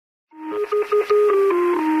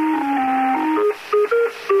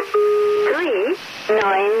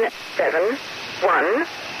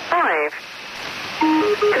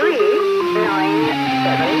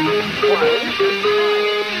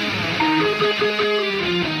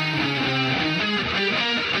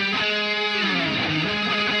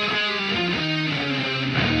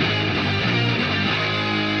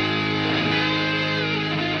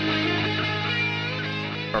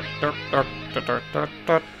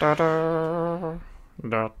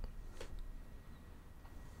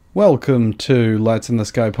Welcome to Lights in the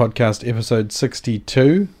Sky podcast, episode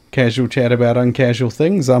 62. Casual chat about uncasual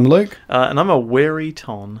things. I'm Luke. And I'm a weary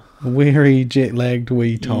Ton. A weary, jet-lagged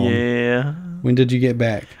wee Tom. Yeah. When did you get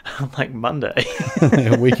back? Like Monday.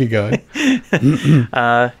 A week ago.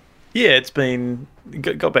 Yeah, it's been...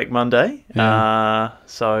 Got back Monday. Yeah.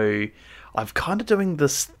 So I'm kind of doing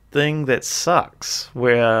this thing that sucks,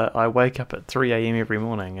 where I wake up at 3 a.m. every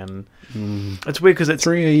morning, and it's weird because it's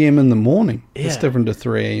 3 a.m. in the morning. Yeah. It's different to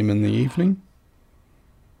 3 a.m. in the evening.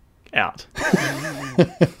 Out.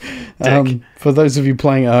 For those of you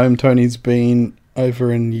playing at home, Tony's been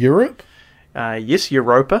over in Europe. Yes,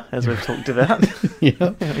 Europa, as we've talked about.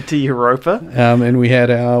 Yeah. Went to Europa. And we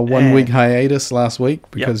had our 1 week hiatus last week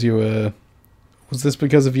because Yep. you were... Was this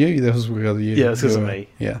because of you? That was because of you. Yeah, it's because of me.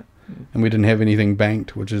 Yeah. And we didn't have anything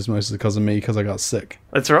banked, which is mostly because of me, because I got sick.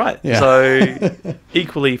 That's right. Yeah. So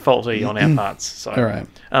equally faulty on our parts. So All right.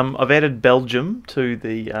 I've added Belgium to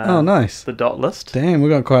the Oh, nice. the dot list. Damn, we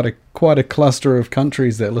got quite a cluster of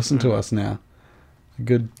countries that listen to us now. A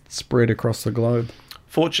good spread across the globe.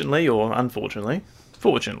 Fortunately or unfortunately,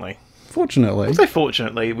 fortunately. Fortunately. So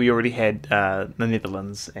fortunately, we already had the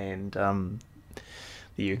Netherlands and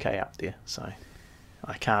the UK up there, so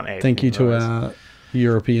I can't add. Thank you any to of those. our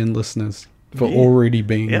European listeners for Yeah. already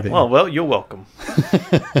being Yeah, there. well, you're welcome.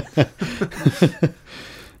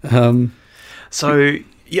 So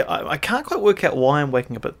yeah, I can't quite work out why I'm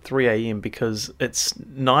waking up at 3 a.m. because it's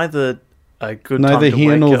neither a good time Neither to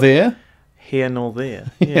here wake nor up. there. Here nor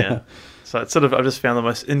there. Yeah. So it's sort of, I've just found the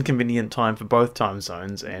most inconvenient time for both time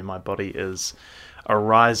zones, and my body is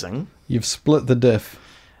arising You've split the diff.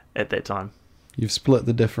 at that time. You've split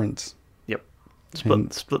the difference. Yep.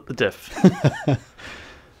 And- Split the diff.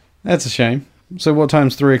 That's a shame. So what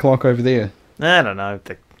time's 3 o'clock over there? I don't know.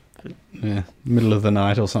 Yeah, middle of the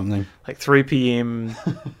night or something. Like 3 p.m.,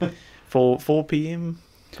 4 p.m.,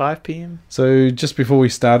 5 p.m. So just before we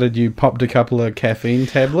started, you popped a couple of caffeine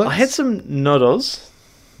tablets. I had some Nodos.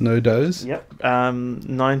 No dose. Yep.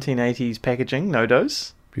 1980s packaging,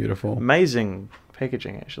 Nodos. Beautiful. Amazing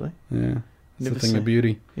packaging, actually. Yeah. It's Never a thing seen- of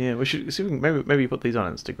beauty. Yeah, we should see if we can maybe put these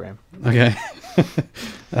on Instagram. Okay.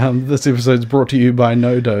 This episode's brought to you by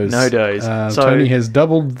No Dose. No Dose. So- Tony has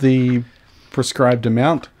doubled the prescribed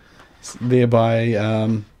amount, thereby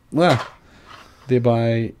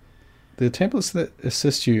the tablets that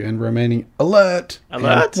assist you in remaining alert and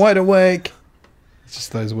wide awake. It's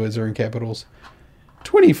just those words are in capitals.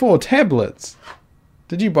 24 tablets.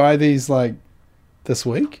 Did you buy these like this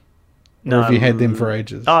week? Or have you had them for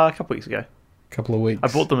ages? A couple weeks ago. A couple of weeks. I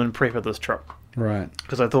bought them in prep of this trip. Right.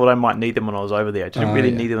 Because I thought I might need them when I was over there. I didn't really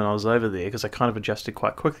yeah. need them when I was over there because I kind of adjusted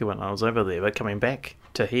quite quickly when I was over there. But coming back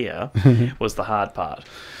to here was the hard part.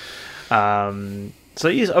 So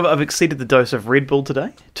yes, I've exceeded the dose of Red Bull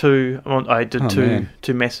today. I did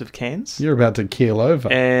two massive cans. You're about to keel over.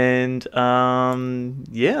 And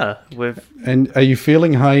yeah, And are you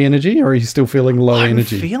feeling high energy or are you still feeling low I'm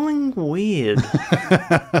energy? feeling weird.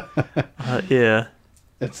 Yeah.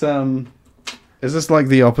 It's is this like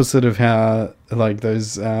the opposite of how like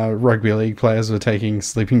those rugby league players were taking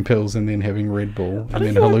sleeping pills and then having Red Bull and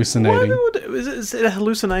then hallucinating? Is it a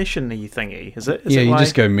hallucination-y thingy? Is it? You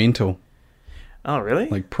just go mental. Oh, really?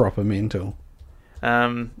 Like proper mental.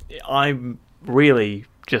 I'm really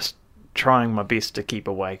just trying my best to keep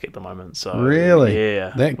awake at the moment. So Really?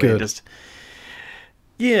 Yeah. That good?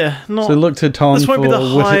 Not... So look to Tom This for won't be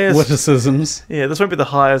the highest- witticisms. Yeah, this won't be the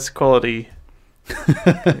highest quality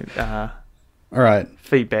All right.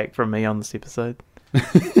 feedback from me on this episode.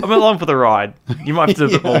 I'm along for the ride. You might have to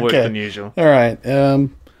do a bit more work okay. than usual. All right.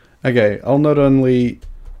 Okay. I'll not only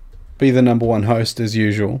be the number one host as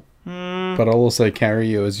usual, but I'll also carry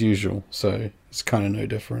you as usual. So it's kind of no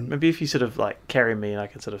different. Maybe if you sort of like carry me and I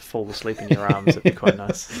can sort of fall asleep in your arms, it'd be quite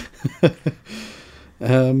nice.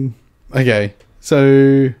 Okay.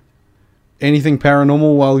 So anything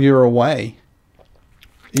paranormal while you're away?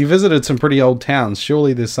 You visited some pretty old towns.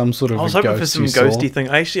 Surely there's some sort of I was hoping for some ghosty thing.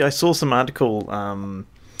 I saw some article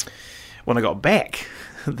when I got back.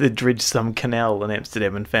 They dredged some canal in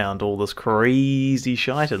Amsterdam and found all this crazy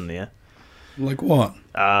shite in there. Like what?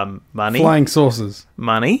 Money. Flying saucers.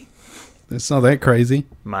 Money. It's not that crazy.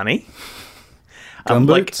 Money.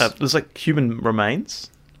 Gumboots. There's like human remains.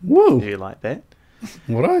 Whoa. Do you like that?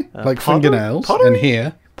 Would I? Like pottery? fingernails Pottery? and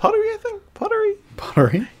hair. Pottery, I think.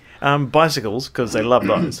 Pottery. Bicycles, because they love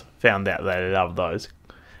those. Found out they love those.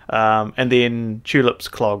 And then tulips,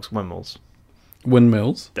 clogs, windmills.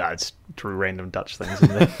 Windmills. It's true random Dutch things in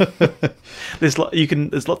there. There's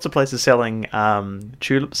lots of places selling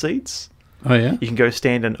tulip seeds. Oh yeah. You can go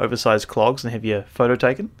stand in oversized clogs and have your photo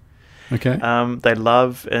taken. Okay. They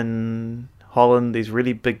love in Holland these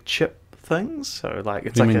really big chip things. So like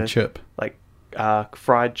it's What do like you mean a chip? like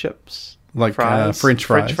French fries. French fries.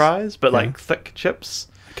 French fries, but Yeah. like thick chips.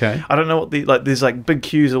 Okay. I don't know what there's like big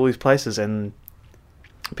queues all these places and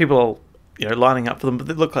people are lining up for them, but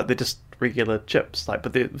they look like they're just regular chips,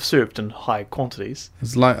 but they're served in high quantities.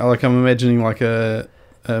 It's like I'm imagining like a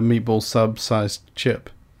meatball sub-sized chip.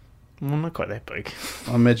 Well, not quite that big.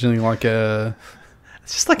 I'm imagining like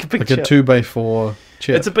It's just like a big a chip. 2x4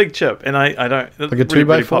 chip. It's a big chip, and I don't Like a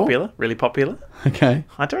really, 2x4? really popular. Okay.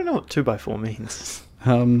 I don't know what 2x4 means.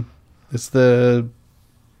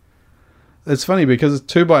 It's funny because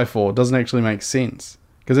 2x4 doesn't actually make sense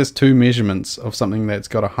because it's two measurements of something that's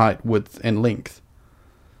got a height, width, and length.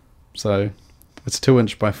 So it's 2"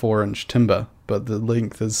 by 4" timber, but the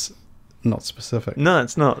length is not specific. No,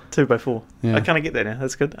 it's not 2x4. Yeah. I kind of get that now.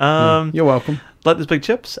 That's good. You're welcome. Like those big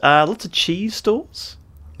chips. Lots of cheese stores.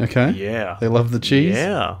 Okay. Yeah. They love the cheese.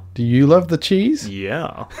 Yeah. Do you love the cheese?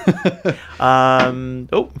 Yeah. Fallen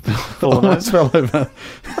fell over.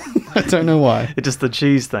 I don't know why. It's just the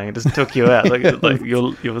cheese thing. It just took you out. Like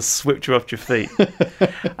you'll swept you off your feet.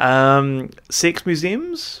 Sex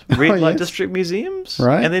museums, red light district museums,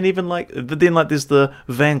 right? And then even there's the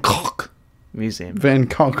Van Gogh Museum. Van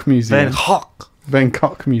Gogh Museum. Van Gogh. Van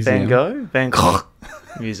Gogh Museum. Van Gogh. Van Gogh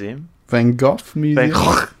Museum. Van Gogh Museum. Van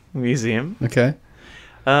Gogh Museum. Okay.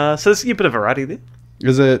 So there's a bit of variety there.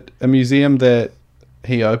 Is it a museum that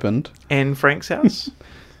he opened? Anne Frank's house.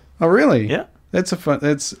 Oh, really? Yeah. That's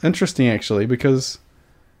interesting actually because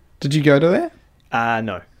did you go to that?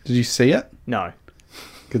 No. Did you see it? No.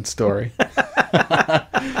 Good story.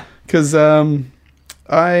 Because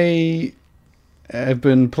I have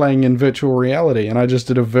been playing in virtual reality and I just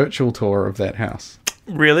did a virtual tour of that house.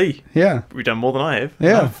 Really? Yeah. We've done more than I have.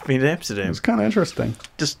 Yeah. I've been in Amsterdam. It was kind of interesting.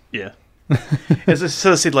 Just, yeah. As I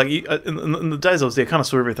sort of said, like in the days I was there, I kind of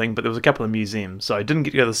saw everything, but there was a couple of museums, so I didn't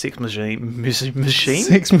get to go to the sex machine.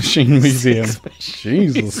 Sex machine museum.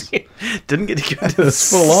 Jesus. Didn't get to go to the That's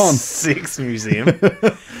full on. sex museum. Didn't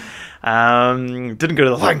go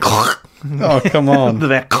to the Van Gogh. Oh, come on. The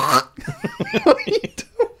Van Gogh.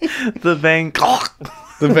 The Van Gogh.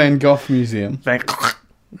 The Van Gogh Museum. Van Gogh.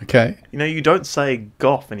 Okay. You don't say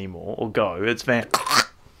Goth anymore or go. It's Van Gogh.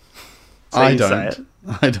 I don't.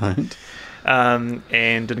 I don't.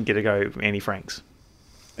 And didn't get to go Annie Frank's.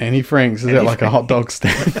 Annie Frank's, is that like a hot dog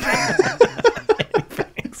stand? Annie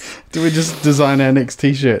Frank's. Do we just design our next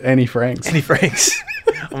t-shirt, Annie Frank's? Annie Frank's.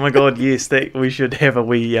 Oh my god, yes, that we should have a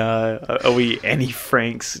wee Annie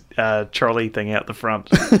Frank's trolley thing out the front.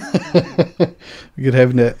 We could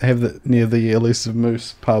have that near the Elusive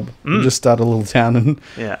Moose pub. We'll just start a little town in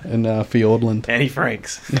Fiordland. Annie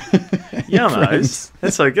Frank's. Yummos.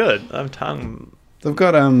 That's so good. I'm tongue. They've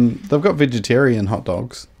got vegetarian hot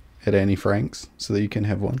dogs at Annie Frank's, so that you can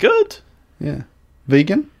have one. Good. Yeah.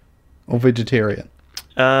 Vegan or vegetarian?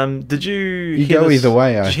 Did you? You go either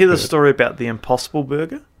way. Did you hear the story about the Impossible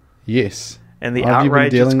Burger? Yes. And the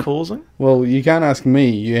outrage it's causing? Well, you can't ask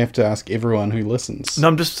me. You have to ask everyone who listens. No,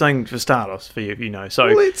 I'm just saying for starters, for you, So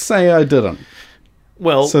let's say I didn't.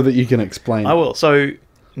 Well, so that you can explain. I will. So,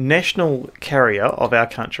 national carrier of our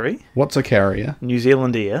country. What's a carrier? New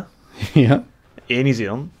Zealand Air. Yeah. Air New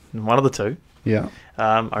Zealand, one of the two. Yeah.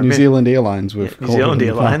 New Zealand Airlines. New Zealand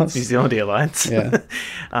Airlines. Yeah.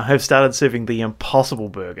 Have started serving the Impossible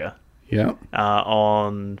Burger. Yeah.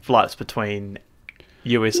 On flights between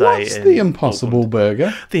USA What's and the Impossible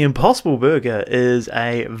Burger? The Impossible Burger is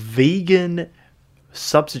a vegan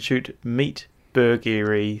substitute meat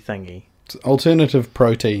burgery thingy. It's alternative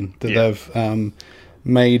protein that they've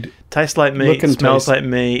made. Tastes like meat, smells like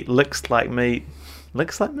meat, licks like meat.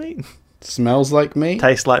 Licks like meat? Smells like meat?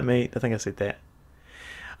 Tastes like meat. I think I said that.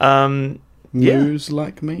 Moves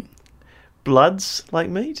like meat? Bloods like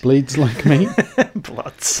meat? Bleeds like meat?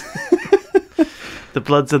 Bloods. The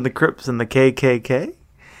Bloods and the Crips and the KKK.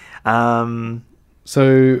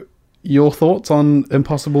 So, your thoughts on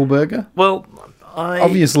Impossible Burger? Well,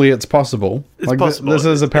 obviously it's possible. It's possible. This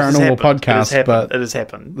is a paranormal podcast, but it has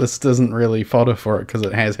happened. This doesn't really fodder for it because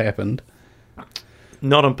it has happened.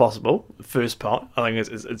 Not impossible. First part, I think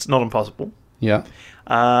it's not impossible. Yeah.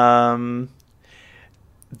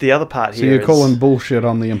 the other part So here you're calling bullshit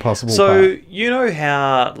on the impossible So, part. you know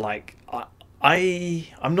how, like,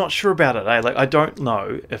 I'm not sure about it, eh? Like, I don't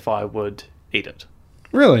know if I would eat it.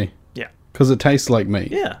 Really? Yeah. Because it tastes like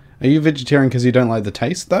meat? Yeah. Are you vegetarian because you don't like the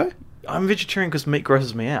taste, though? I'm vegetarian because meat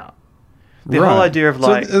grosses me out. The whole idea of,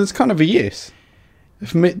 like... So it's kind of a yes.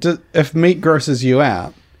 If meat grosses you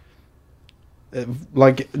out,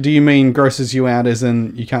 like, do you mean grosses you out as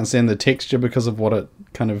in you can't stand the texture because of what it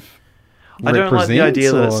kind of I don't like the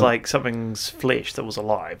idea that or? it's like something's flesh that was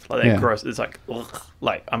alive. Like, that Yeah. gross... It's like, ugh.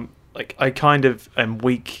 Like, I kind of am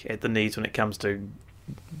weak at the knees when it comes to...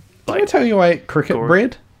 Did I tell you I ate cricket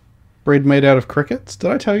bread? Bread made out of crickets? Did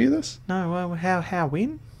I tell you this? No, well, how,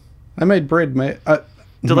 when? I made bread made...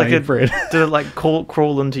 Did bread. Did it like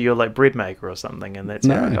crawl into your like bread maker or something, and that's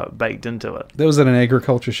how it got baked into it? That was at an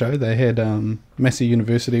agriculture show. They had Massey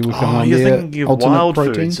University would come on you're there. thinking of wild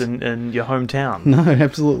foods in your hometown. No,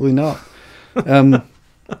 absolutely not.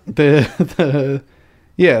 They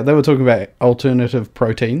were talking about alternative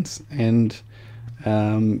proteins and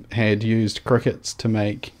had used crickets to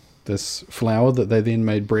make this flour that they then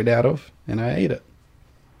made bread out of, and I ate it.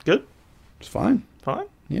 Good. It's fine. Fine.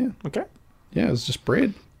 Yeah. Okay. Yeah, it was just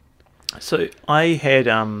bread. So I had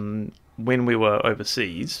when we were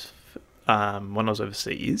overseas, when I was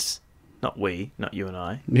overseas, not you and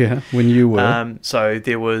I. Yeah, when you were. So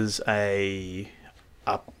there was a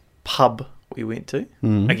pub we went to.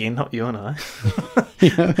 Again, not you and I.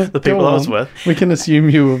 The people I was with. We can assume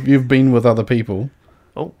you've been with other people.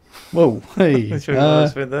 Oh. Whoa, hey.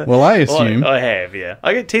 Well, I assume. I have, yeah.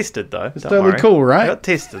 I get tested, though. It's totally cool, right? I got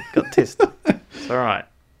tested. It's all right.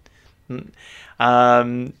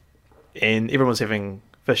 And everyone was having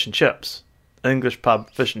fish and chips. English pub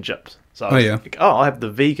fish and chips. So I was like, I'll have the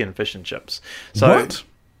vegan fish and chips. So, what?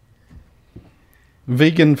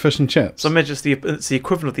 Vegan fish and chips? So imagine it's the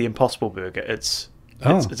equivalent of the Impossible burger. It's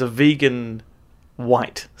a vegan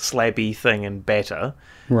white slabby thing in batter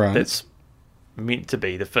that's meant to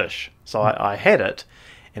be the fish. So I had it,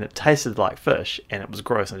 and it tasted like fish, and it was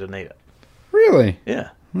gross, and I didn't eat it. Really? Yeah.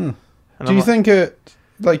 Do you think it...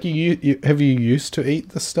 Like, have you used to eat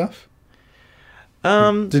this stuff?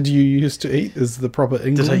 Did you used to eat is the proper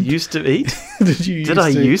English? Did I used to eat? Did I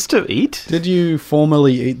used to eat? Did you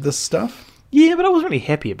formally eat this stuff? Yeah, but I wasn't really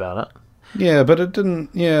happy about it. Yeah, but it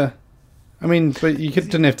didn't... Yeah. I mean, but you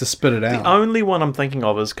didn't have to spit it out. The only one I'm thinking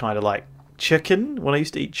of is kind of like chicken. When I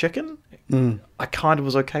used to eat chicken, I kind of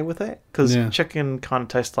was okay with that. Because chicken kind of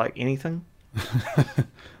tastes like anything.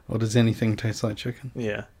 Or does anything taste like chicken?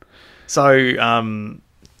 Yeah. So,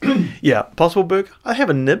 yeah, Possible burger. I have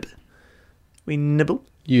a nib. We nibble.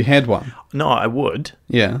 You had one? No, I would.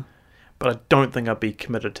 Yeah. But I don't think I'd be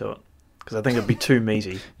committed to it. Because I think it'd be too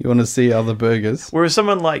meaty. You want to see other burgers? Whereas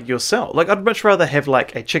someone like yourself, like I'd much rather have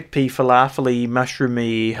like a chickpea falafel-y,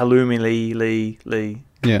 mushroomy, halloumi-ly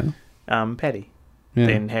patty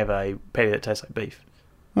than have a patty that tastes like beef.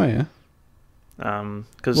 Oh, yeah.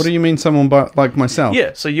 Cause, what do you mean someone like myself?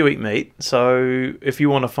 Yeah, so you eat meat. So if you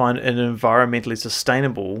want to find an environmentally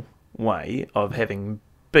sustainable way of having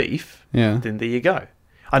beef, then there you go.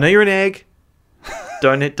 I know you're an egg.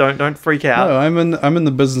 Don't freak out. No, I'm in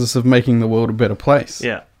the business of making the world a better place.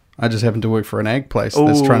 Yeah. I just happen to work for an egg place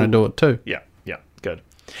that's trying to do it too. Yeah, good.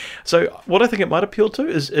 So what I think it might appeal to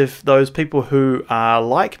is if those people who are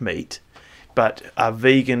like meat but are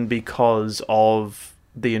vegan because of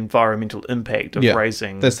the environmental impact of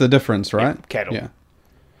raising... That's the difference, right? Cattle. Yeah.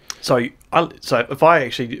 So if I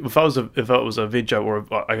was a veg or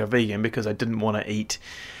a vegan because I didn't want to eat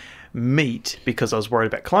meat because I was worried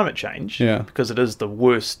about climate change, because it is the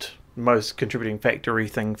worst, most contributing factory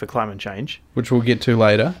thing for climate change, which we'll get to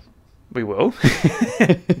later. We will.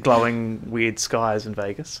 Glowing weird skies in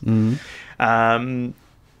Vegas. There's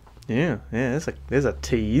a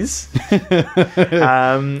tease.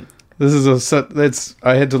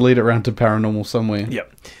 I had to lead it around to paranormal somewhere.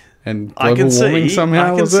 Yep. And global warming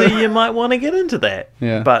somehow. I can see you might want to get into that.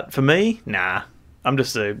 Yeah. But for me, nah. I'm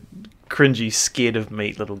just a cringy, scared of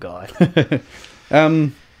meat little guy.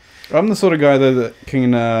 I'm the sort of guy though that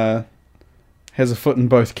can has a foot in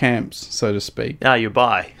both camps, so to speak. Ah, you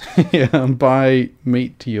buy. Yeah, buy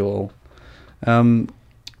meat to you all.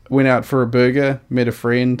 Went out for a burger, met a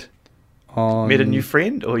friend. Met a new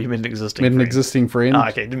friend, or you met an existing friend? Met an existing friend. Ah,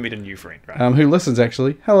 okay, didn't meet a new friend, right? Who listens,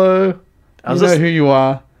 actually. Hello. You know who you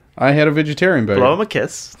are. I had a vegetarian burger. Blow him a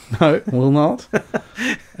kiss. No, will not. Had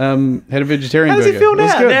a vegetarian burger. How does he feel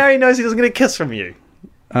now? Now he knows he doesn't get a kiss from you.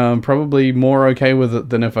 Probably more okay with it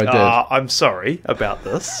than if I did. I'm sorry about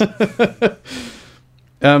this.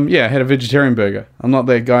 Yeah, I had a vegetarian burger. I'm not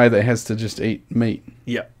that guy that has to just eat meat.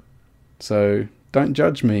 Yeah. So don't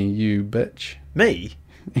judge me, you bitch. Me?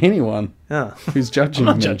 anyone who's judging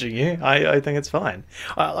I'm not me. judging you. I think it's fine.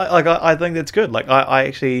 I think that's good. Like I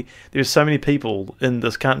actually, there's so many people in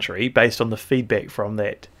this country based on the feedback from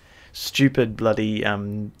that stupid bloody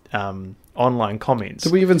online comments.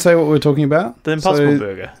 Did we even say what we're talking about? The Impossible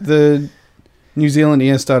Burger. The New Zealand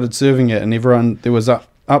Air started serving it, and there was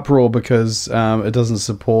uproar because it doesn't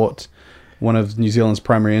support one of New Zealand's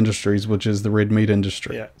primary industries, which is the red meat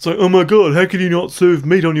industry. Yeah. So, oh my god, how can you not serve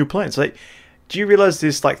meat on your plane? It's like, do you realise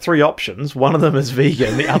there's like 3 options? One of them is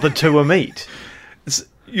vegan, the other 2 are meat.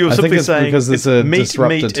 You're simply saying because it's a meat,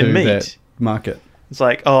 disruptor meat, to and meat. that market. It's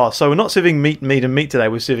like, so we're not serving meat, and meat today.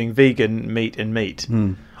 We're serving vegan, meat, and meat.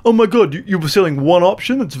 Hmm. Oh my god, you were selling one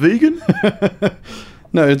option that's vegan?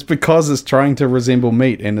 No, it's because it's trying to resemble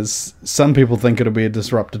meat, and some people think it'll be a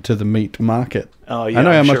disruptor to the meat market. Oh yeah, I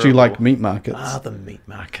know I'm how much sure you like meat markets. The meat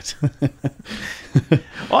market.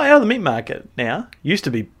 Oh yeah, the meat market now used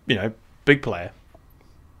to be, big player.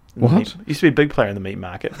 What? Used to be a big player in the meat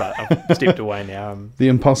market, but I've stepped away now. The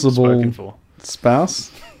Impossible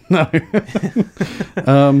spouse? No.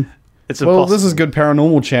 Well, this is good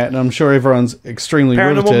paranormal chat, and I'm sure everyone's extremely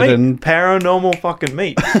riveted. And paranormal fucking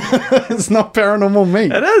meat. It's not paranormal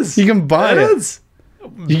meat. It is. You can buy it. It is.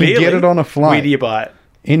 You can get it on a flight. Where do you buy it?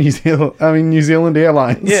 In New Zealand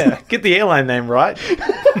Airlines. Yeah, get the airline name right.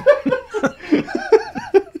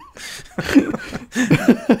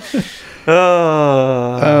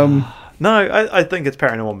 No, I think it's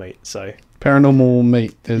paranormal meat. So paranormal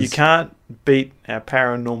meat is. You can't beat our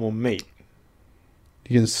paranormal meat.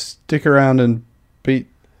 You can stick around and beat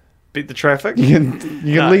the traffic. You can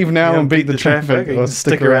leave now and beat the traffic, or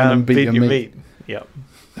stick around and beat your meat. Yep.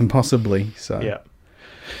 Impossibly so. Yeah.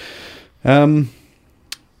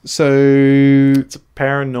 So it's a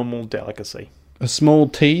paranormal delicacy. A small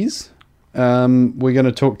tease. We're going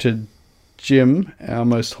to talk to Jim, our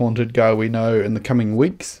most haunted guy we know, in the coming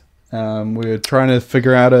weeks. We're trying to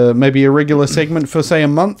figure out maybe a regular segment for, say, a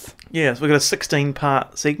month. Yeah, so we've got a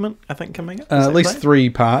 16-part segment, I think, coming up. At least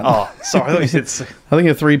 3-part. Oh, sorry, I thought you said... I think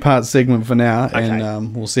a 3-part segment for now, okay.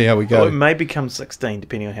 And we'll see how we go. Well, it may become 16,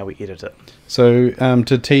 depending on how we edit it. So,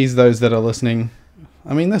 to tease those that are listening,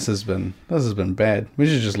 I mean, this has been bad. We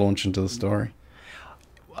should just launch into the story.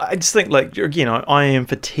 I just think, I am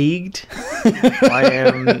fatigued.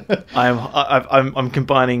 I'm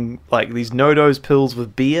combining these no-dose pills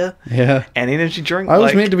with beer, and energy drink. I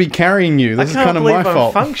was meant to be carrying you. This is kind of my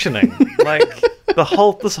fault. I'm functioning. This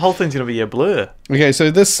whole thing's gonna be a blur. Okay, so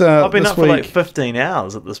this I've been this up week, for 15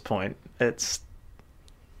 hours at this point. It's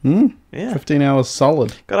 15 hours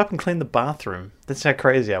solid. Got up and cleaned the bathroom. That's how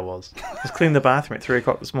crazy I was. I was cleaning the bathroom at 3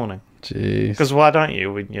 o'clock this morning. Jeez. Because why don't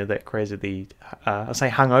you when you're that crazy? I say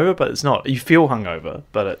hungover, but it's not. You feel hungover,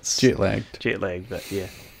 but it's jet lagged. But yeah.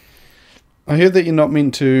 I heard that you're not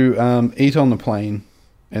meant to eat on the plane,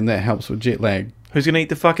 and that helps with jet lag. Who's going to eat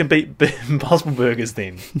the fucking Impossible Burgers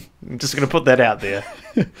then? I'm just going to put that out there.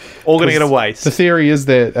 All going to get a waste. The theory is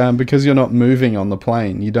that because you're not moving on the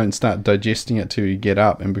plane, you don't start digesting it till you get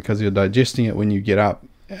up, and because you're digesting it when you get up,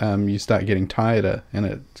 you start getting tireder, and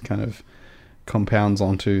it kind of compounds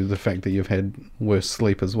onto the fact that you've had worse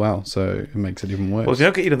sleep as well, so it makes it even worse. Well, if you're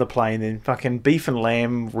not going to eat on the plane, then fucking beef and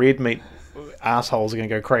lamb, red meat assholes are going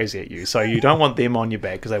to go crazy at you, so you don't want them on your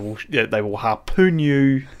back because they will harpoon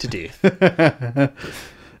you to death.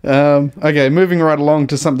 Okay, moving right along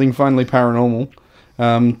to something finally paranormal.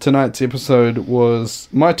 Tonight's episode was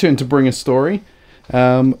my turn to bring a story,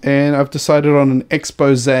 and I've decided on an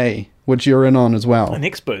exposé, which you're in on as well. An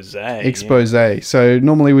exposé. Exposé. Yeah. So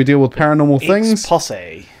normally we deal with paranormal things.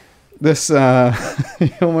 Exposé. This you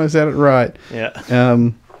almost had it right. Yeah.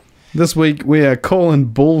 This week we are calling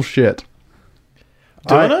bullshit.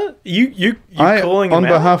 Doing it? You calling on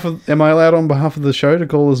him behalf out? of? Am I allowed on behalf of the show to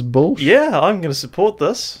call this bullshit? Yeah, I'm going to support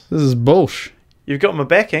this. This is bullshit. You've got my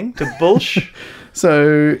backing to bullshit.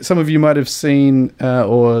 So some of you might have seen,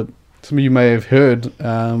 or some of you may have heard.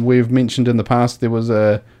 We've mentioned in the past there was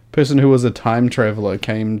a person who was a time traveler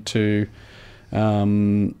came to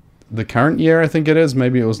the current year, I think it is.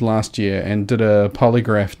 Maybe it was last year, and did a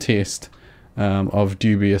polygraph test of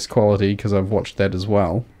dubious quality, because I've watched that as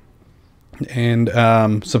well. And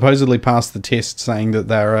supposedly passed the test, saying that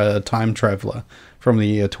they're a time traveler from the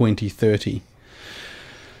year 2030.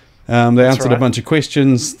 They answered a bunch of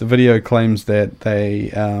questions. The video claims that they...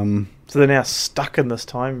 so they're now stuck in this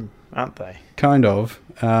time, aren't they? Kind of.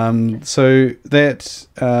 So that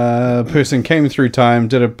person came through time,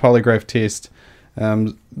 did a polygraph test,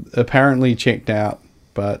 apparently checked out,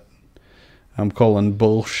 but I'm calling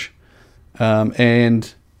bullsh.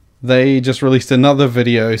 And they just released another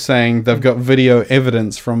video saying they've got video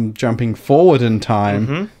evidence from jumping forward in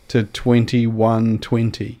time to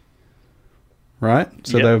 2120. Right?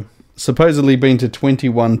 So Yep. they've supposedly been to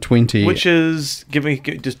 2120. Which is, give me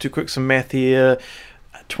just do quick some math here,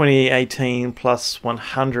 2018 plus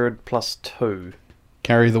 100 plus 2.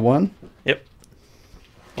 Carry the one? Yep.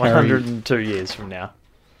 Carry- 102 years from now.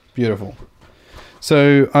 Beautiful.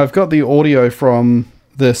 So I've got the audio from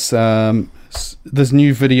this this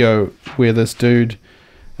new video where this dude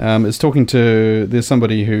is talking to... There's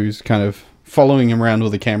somebody who's kind of following him around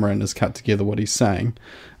with a camera and has cut together what he's saying.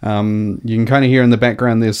 You can kind of hear in the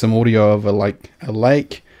background there's some audio of a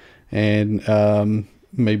lake and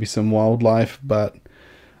maybe some wildlife, but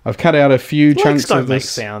I've cut out a few chunks don't of make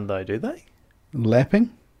this. sound though, do they?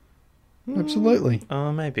 Lapping? Absolutely.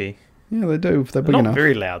 Oh, maybe. Yeah, they do if they're big Not enough.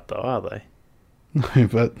 very loud though, are they? No,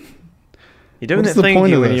 but You're doing What's that the thing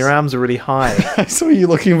point of when this? your arms are really high, I saw you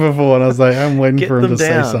looking before and I was like, I'm waiting Get for him them to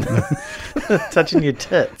down. say something. touching your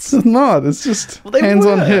tits. It's not. It's just Well, they hands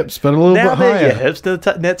on were. hips, but a little Now bit they're your higher. hips.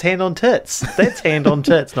 That's hand on tits. That's hand on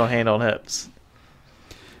tits, not hand on hips.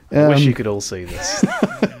 I wish you could all see this.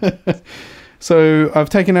 So I've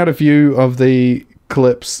taken out a few of the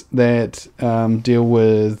clips that deal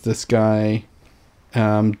with this guy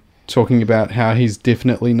talking about how he's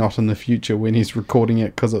definitely not in the future when he's recording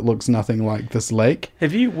it because it looks nothing like this lake.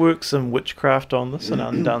 Have you worked some witchcraft on this and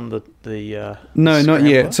undone the No, not scrambler?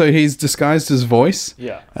 yet. So he's disguised his voice,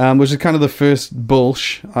 Yeah. which is kind of the first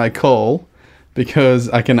bullsh I call because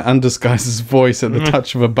I can undisguise his voice at the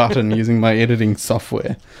touch of a button using my editing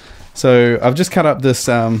software. So I've just cut up this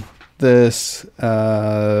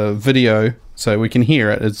video so we can hear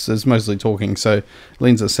it. It's mostly talking, so it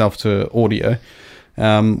lends itself to audio,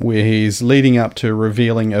 where he's leading up to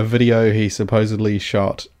revealing a video he supposedly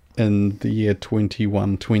shot in the year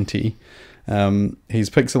 2120. He's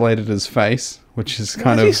pixelated his face, which is Why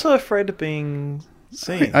kind is he of... so afraid of being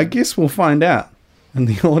seen? I guess we'll find out in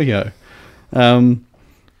the audio.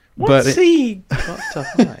 What's but he got to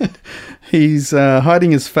hide? he's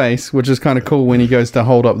hiding his face, which is kind of cool when he goes to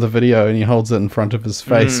hold up the video and he holds it in front of his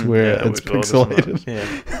face where Yeah, it's it would, doesn't it? pixelated.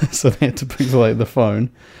 Yeah. So they had to pixelate the phone.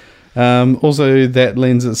 Also, that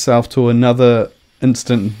lends itself to another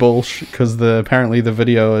instant bullsh because apparently the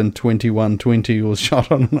video in 2120 was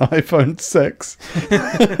shot on an iPhone 6.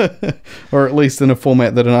 Or at least in a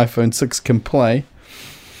format that an iPhone 6 can play.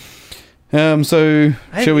 So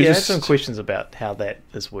shall we I just... had some questions about how that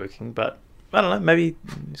is working, but I don't know. Maybe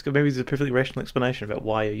there's a perfectly rational explanation about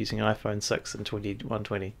why you're using an iPhone 6 in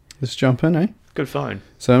 2120. Let's jump in, eh? Good phone.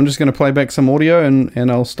 So I'm just going to play back some audio and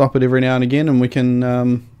I'll stop it every now and again and we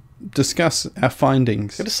can discuss our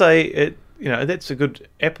findings. Got to say it. That's a good.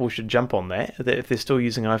 Apple should jump on that. That if they're still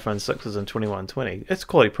using iPhone 6s in 2120, it's a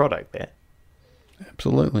quality product. That.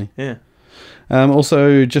 Absolutely. Yeah.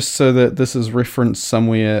 Also, just so that this is referenced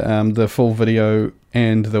somewhere, the full video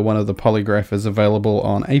and the one of the polygraph is available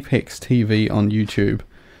on Apex TV on YouTube.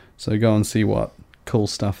 So go and see what cool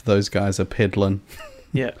stuff those guys are peddling.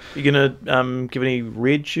 Yeah. You gonna give any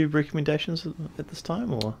RedTube recommendations at this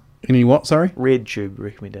time, or Any what, sorry? RedTube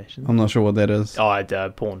recommendations? I'm not sure what that is.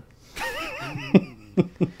 Oh, porn.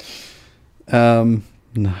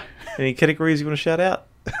 No. Any categories you want to shout out?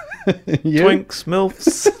 Yeah. Twinks,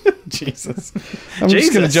 MILFs. Jesus. I'm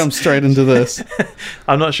just going to jump straight into this.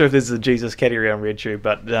 I'm not sure if there's a Jesus category on RedTube,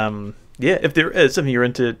 but yeah, if there is, if you're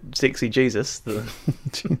into sexy Jesus,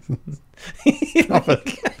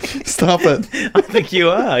 Stop it. I think you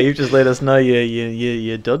are. You've just let us know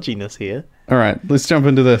your dodginess here. All right, let's jump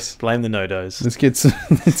into this. Blame the no-dos. Let's get some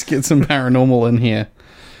paranormal in here.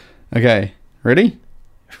 Okay, ready?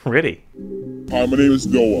 Ready. Hi, my name is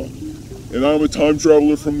Noah, and I'm a time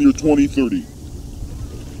traveler from the year 2030.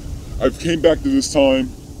 I've came back to this time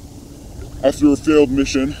after a failed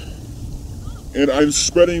mission, and I'm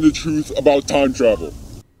spreading the truth about time travel.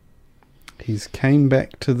 He's came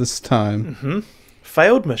back to this time. Mm-hmm.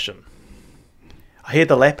 Failed mission. I hear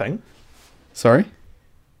the lapping. Sorry?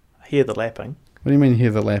 I hear the lapping. What do you mean hear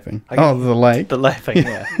the lapping? Okay. Oh, the lake. The lapping,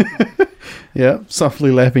 yeah. Yeah,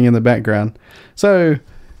 softly lapping in the background. So,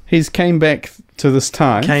 he's came back to this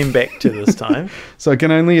time. Came back to this time. So I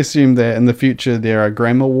can only assume that in the future there are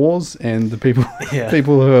grammar wars and the people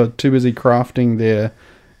who are too busy crafting their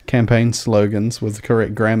campaign slogans with the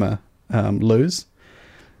correct grammar lose.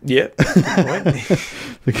 Yep.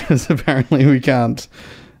 Because apparently we can't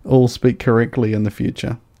all speak correctly in the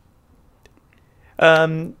future.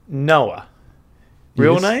 Noah.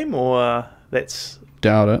 Real Yes. name, or that's...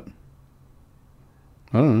 Doubt it.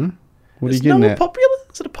 I don't know. What are you Is getting Noah at? popular?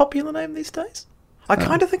 Is it a popular name these days? I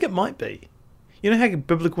kind of think it might be. You know how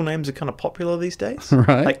biblical names are kind of popular these days?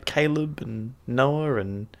 Right. Like Caleb and Noah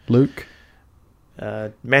and... Luke.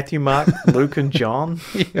 Matthew, Mark, Luke, and John.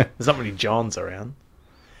 Yeah. There's not many Johns around.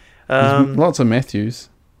 There's lots of Matthews.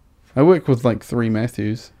 I work with like 3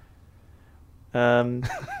 Matthews.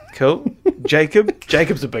 Cool.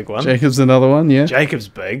 Jacob's a big one. Jacob's another one, yeah. Jacob's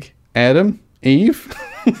big. Adam, Eve.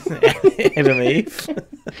 Adam, Eve.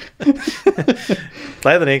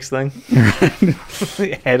 Play the next thing.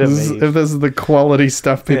 Adam, Eve. If this is the quality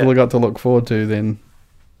stuff people Yeah. have got to look forward to, then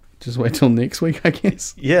just wait till next week, I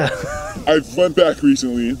guess. Yeah. I've went back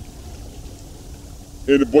recently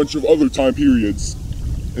in a bunch of other time periods,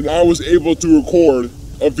 and I was able to record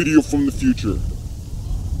a video from the future.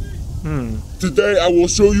 Today I will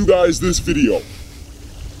show you guys this video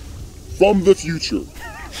from the future.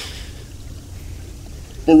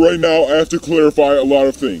 But right now I have to clarify a lot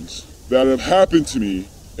of things that have happened to me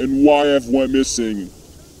and why I've went missing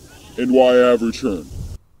and why I have returned.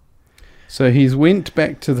 So he's went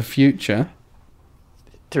back to the future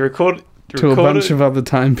to record to a bunch of other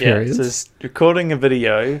time Yeah, periods. so he's recording a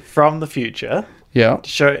video from the future. Yeah. And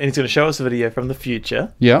he's going to show us a video from the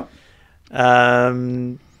future. Yeah.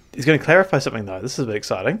 He's going to clarify something though. This is a bit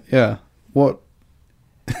exciting. Yeah. What?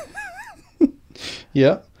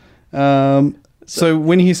 Yeah. So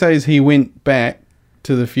when he says he went back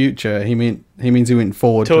to the future, he means he went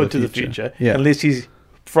forward to the future. Yeah. Unless he's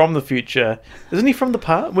from the future. Isn't he from the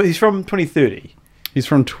past? Well, he's from 2030. He's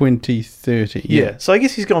from 2030. Yeah. So I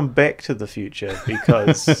guess he's gone back to the future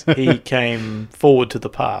because he came forward to the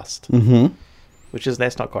past. Mm-hmm.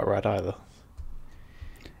 That's not quite right either.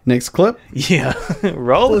 Next clip. Yeah.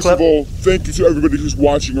 Roll the First clip. of all, thank you to everybody who's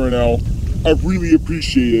watching right now. I really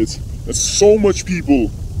appreciate it. That so much people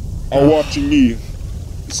are watching me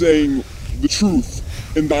saying the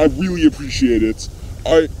truth, and I really appreciate it.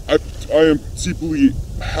 I am deeply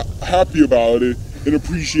happy about it and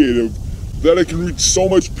appreciative that I can reach so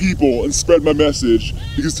much people and spread my message,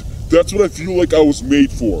 because that's what I feel like I was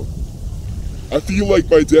made for. I feel like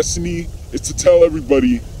my destiny is to tell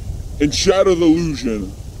everybody and shatter the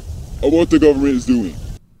illusion of what the government is doing.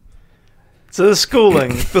 So the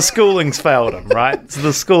schooling's failed him, right? So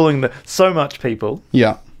the schooling, so much people,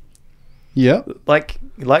 Yeah. Yeah. like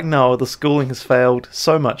Noah, the schooling has failed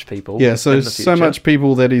so much people. Yeah, so in the so future. much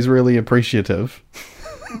people that he's really appreciative.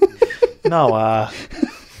 Noah,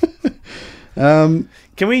 can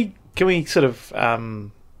we sort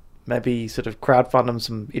of maybe sort of crowdfund him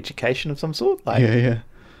some education of some sort? Like, Yeah.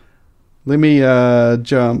 Let me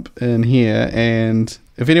jump in here, and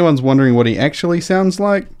if anyone's wondering what he actually sounds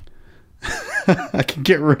like, I can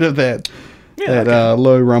get rid of that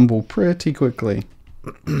low rumble pretty quickly.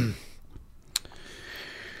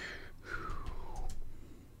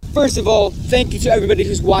 First of all, thank you to everybody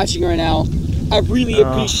who's watching right now. I really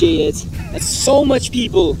appreciate it. And so much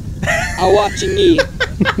people are watching me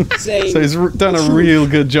saying. So he's done a real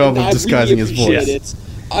good job of disguising his voice. It.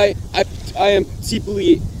 I am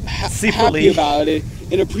deeply happy about it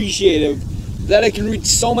and appreciative that I can reach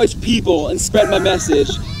so much people and spread my message,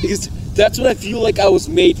 because that's what I feel like I was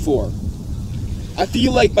made for. I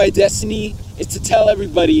feel like my destiny is to tell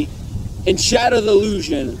everybody and shatter the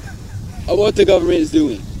illusion of what the government is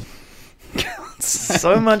doing.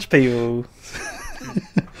 so much people.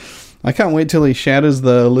 I can't wait till he shatters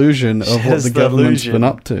the illusion of what the government's been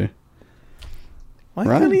up to. Why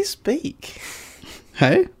can't he speak?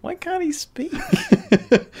 Hey? Why can't he speak?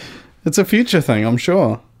 It's a future thing, I'm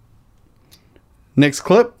sure. Next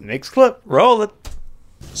clip. Next clip. Roll it.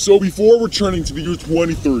 So before returning to the year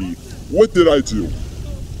 2030, what did I do?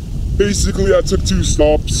 Basically, I took 2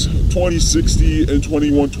 stops, 2060 and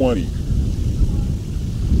 2120.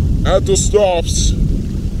 At those stops,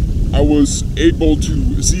 I was able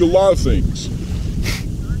to see a lot of things.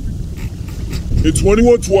 In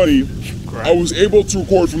 2120, I was able to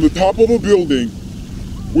record from the top of a building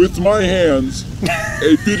with my hands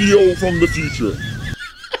a video from the future.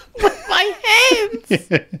 My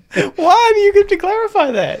hands! Why do you get to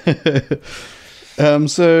clarify that?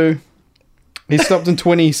 So he stopped in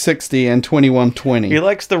 2060 and 2120. He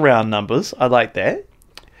likes the round numbers. I like that.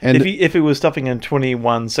 And if he was stopping in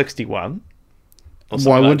 2161,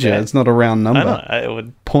 why would you? That, It's not a round number. I know. It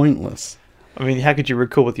would. Pointless. I mean, how could you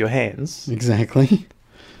record with your hands? Exactly.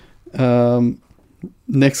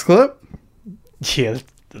 Next clip. Yeah,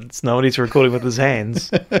 it's not what he's recording with his hands.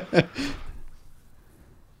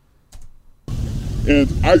 And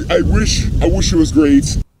I wish it was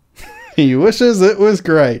great. He wishes it was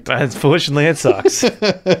great. But unfortunately, it sucks.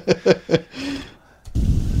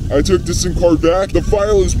 I took this SIM card back. The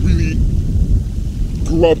file is really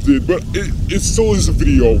corrupted, but it still is a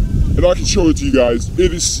video, and I can show it to you guys.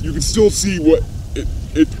 It is. You can still see what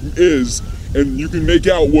it is, and you can make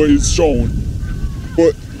out what is shown.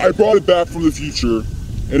 But I brought it back from the future,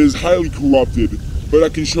 and it is highly corrupted, but I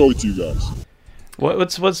can show it to you guys.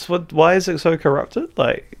 Why is it so corrupted?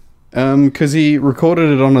 Like, because he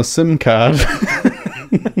recorded it on a SIM card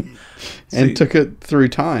and took it through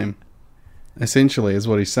time. Essentially, is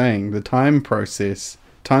what he's saying. The time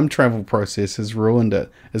travel process has ruined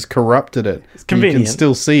it, has corrupted it. It's convenient. You can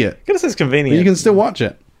still see it. It says convenient. But you can still watch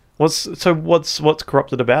it. What's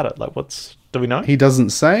corrupted about it? Like, do we know? He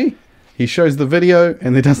doesn't say. He shows the video,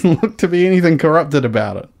 and there doesn't look to be anything corrupted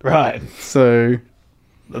about it. Right. So,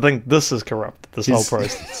 I think this is corrupt. This whole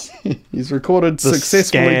process. He's recorded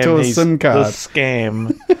successfully to a SIM card. The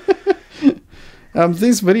scam.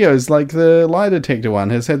 These videos, like the lie detector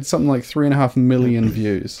one, has had something like 3.5 million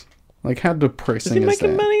views. Like, how depressing is that? Is he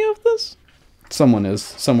making money off this? Someone is,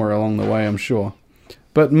 somewhere along the way, I'm sure.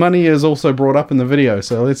 But money is also brought up in the video,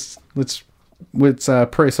 so let's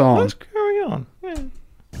press on. Let's carry on. Yeah.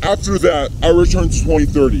 After that, I returned to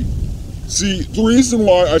 2030. See, the reason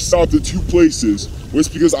why I stopped at 2 places was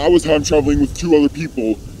because I was time traveling with 2 other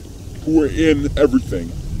people who were in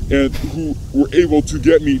everything and who were able to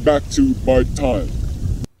get me back to my time.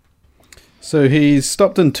 So he's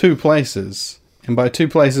stopped in 2 places, and by 2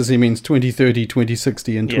 places he means 2030,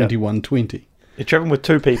 2060, and 2120. You're traveling with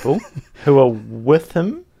 2 people who are with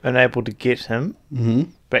him and able to get him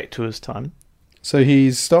back to his time. So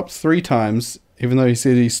he's stopped 3 times, even though he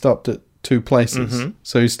said he stopped at 2 places. Mm-hmm.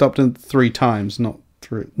 So he stopped in 3 times, not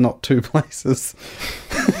 2 places.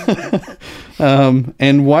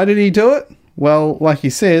 And why did he do it? Well, like he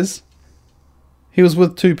says, he was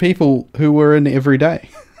with 2 people who were in every day.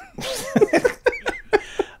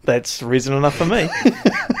 That's reason enough for me.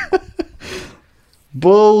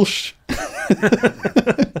 Bullsh.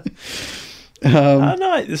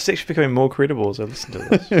 No, this is actually becoming more credible as I listen to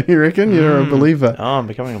this. You reckon? You're a believer. Oh, I'm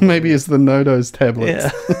becoming a believer. Maybe it's the no-dose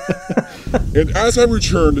tablets. Yeah. And as I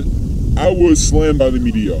returned, I was slammed by the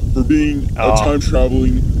media for being a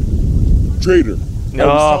time-traveling traitor. I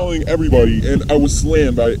was telling everybody, and I was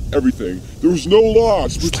slammed by everything. There was no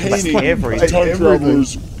laws pertaining to time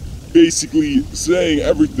travelers basically saying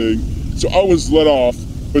everything, so I was let off.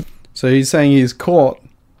 But so he's saying he's caught.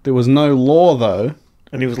 There was no law, though,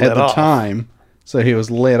 and he was at the time, so he was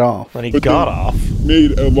let off. And he got off.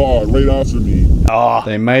 Made a law right after me. Oh,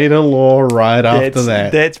 they made a law right after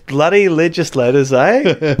that. That's bloody legislators,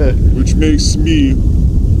 eh? Which makes me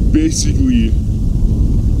basically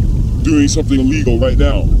doing something illegal right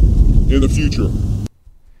now in the future.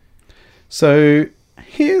 So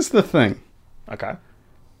here's the thing. Okay.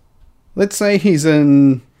 Let's say he's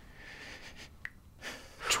in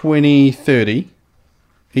 2030.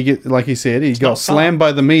 Like he said, he got slammed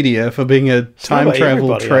by the media for being a time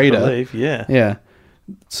travel trader. I believe, yeah. Yeah.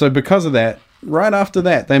 So because of that, right after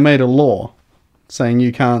that, they made a law saying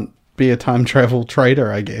you can't be a time travel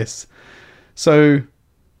trader, I guess. So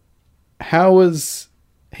how is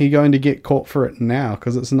he going to get caught for it now?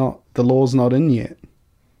 Because the law's not in yet.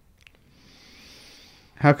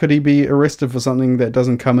 How could he be arrested for something that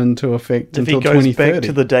doesn't come into effect until 2030? If he goes back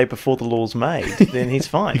to the day before the law's made, then he's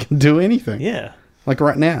fine. He can do anything. Yeah. Like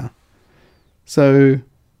right now. So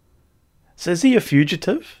is he a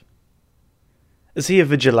fugitive? Is he a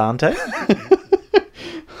vigilante?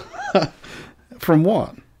 From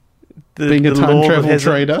what? Being a time travel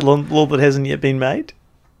trader? Law that hasn't yet been made?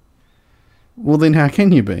 Well, then how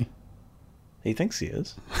can you be? He thinks he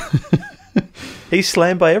is. He's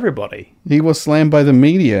slammed by everybody. He was slammed by the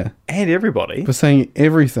media. And everybody. For saying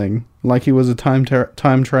everything like he was a time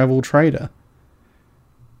travel trader.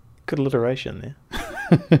 Good alliteration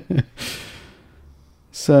there.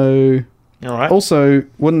 So, all right. Also,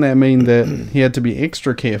 wouldn't that mean that he had to be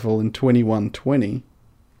extra careful in 2120,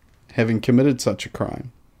 having committed such a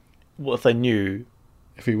crime? Well, if they knew...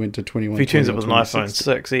 If he went to 2120 If he turns up with an iPhone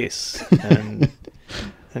 6S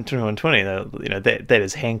and 2120, that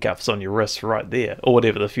is handcuffs on your wrists right there, or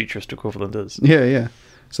whatever the futurist equivalent is. Yeah, yeah.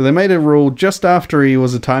 So they made a rule just after he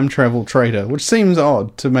was a time travel trader, which seems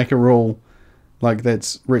odd to make a rule like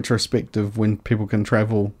that's retrospective when people can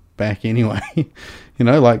travel back anyway.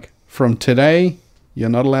 Like from today, you're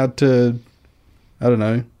not allowed to, I don't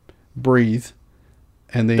know, breathe.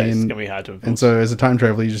 And then that's going to be hard to enforce. And so as a time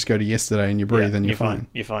traveler, you just go to yesterday and you breathe and you're fine.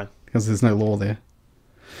 You're fine. Because there's no law there.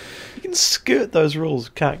 You can skirt those rules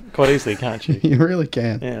quite easily, can't you? You really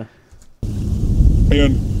can. Yeah.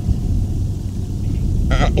 And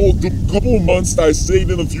the couple of months that I stayed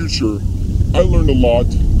in the future, I learned a lot.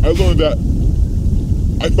 I learned that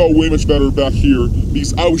I felt way much better back here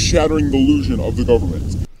because I was shattering the illusion of the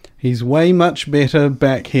government. He's way much better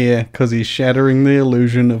back here because he's shattering the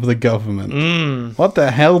illusion of the government. What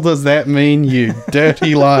the hell does that mean, you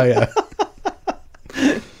dirty liar?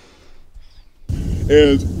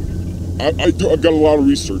 And I've got a lot of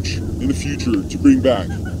research in the future to bring back.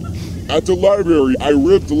 At the library, I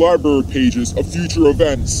ripped the library pages of future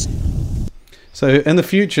events. So in the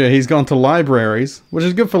future, he's gone to libraries, which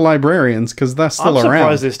is good for librarians because they're still around. I'm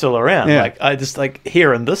surprised they're still around. Yeah. Like, I just, like,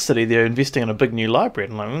 here in this city, they're investing in a big new library.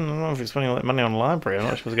 And I'm like, I don't know if he's spending all that money on a library. I'm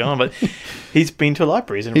not sure what's going on. But he's been to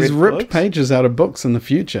libraries and he's read ripped books. pages out of books in the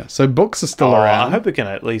future. So books are still around. I hope it can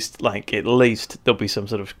at least there'll be some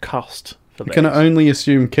sort of cost for that. You can only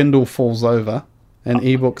assume Kindle falls over and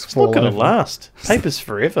ebooks fall over. It's not going to last. Paper's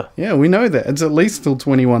forever. Yeah, we know that. It's at least till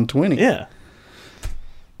 2120. Yeah.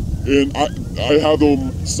 And I have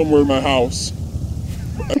them somewhere in my house.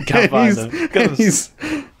 Can't find them.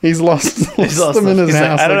 He's lost them in his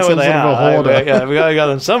house. I don't know where they are. We gotta go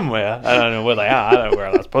them somewhere. I don't know where they are. I don't know where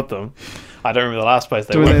else to put them. I don't remember the last place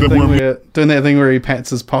they were. Doing that thing where he pats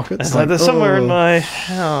his pockets. They're somewhere in my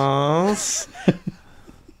house. I'm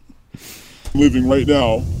living right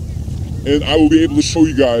now, and I will be able to show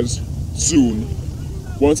you guys soon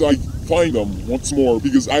once I find them once more,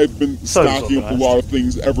 because I've been stacking up a lot of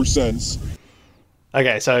things ever since.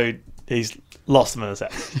 Okay, so he's lost them in his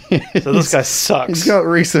house. So this guy sucks. He's got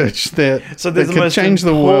research that could change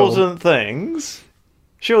the world. Important things.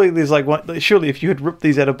 Surely there's like one. Surely if you had ripped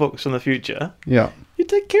these out of books in the future, yeah, you'd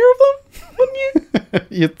take care of them, wouldn't you?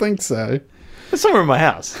 You'd think so. It's somewhere in my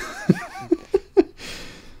house.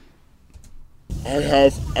 I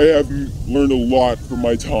have learned a lot from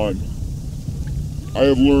my time. I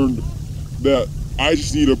have learned that I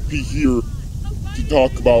just need to be here to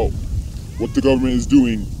talk about what the government is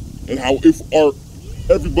doing and how if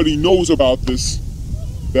everybody knows about this,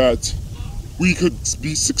 that we could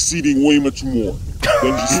be succeeding way much more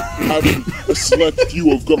than just having a select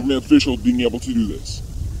few of government officials being able to do this.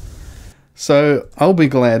 So I'll be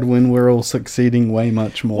glad when we're all succeeding way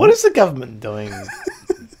much more. What is the government doing,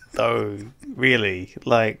 though? Really,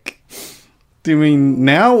 like. Do you mean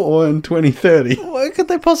now or in 2030? What could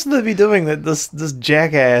they possibly be doing that this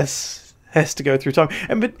jackass has to go through time?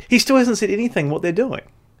 But he still hasn't said anything what they're doing.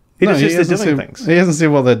 He hasn't said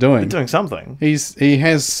what they're doing. They're doing something. He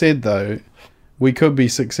has said, though, we could be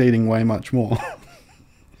succeeding way much more.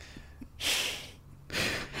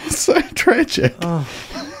 It's so tragic. Oh.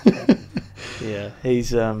 Yeah,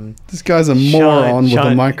 he's this guy's a moron with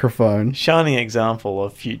a microphone. Shining example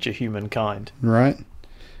of future humankind. Right.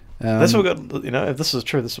 That's what we've got. If this is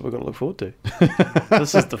true, this is what we've got to look forward to.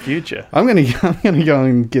 This is the future. I'm gonna go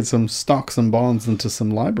and get some stocks and bonds into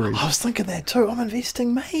some libraries. I was thinking that too. I'm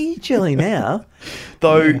investing majorly now,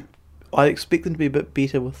 though. I expect them to be a bit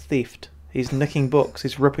better with theft. He's nicking books.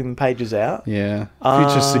 He's ripping the pages out. Yeah.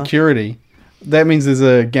 Future security. That means there's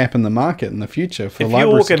a gap in the market in the future for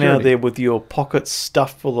library security. If you're walking out there with your pockets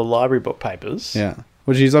stuffed full of library book papers... Yeah.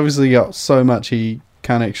 Which he's obviously got so much he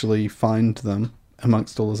can't actually find them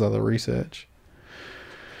amongst all his other research.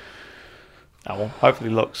 Oh, well,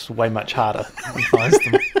 hopefully looks way much harder and finds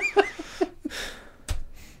them.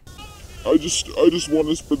 I just want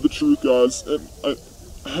to spread the truth, guys, and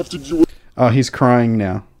I have to do it. Oh, he's crying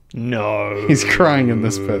now. No. He's crying in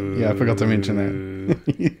this bit. Yeah, I forgot to mention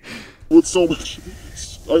that. With so much,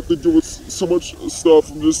 I've been doing so much stuff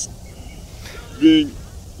from just being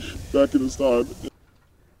back in this time.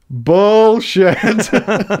 Bullshit.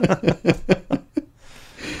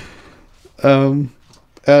 And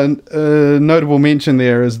a notable mention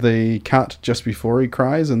there is the cut just before he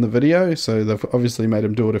cries in the video. So they've obviously made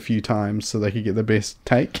him do it a few times so they could get the best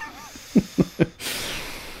take.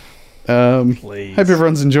 Please. Hope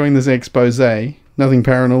everyone's enjoying this expose. Nothing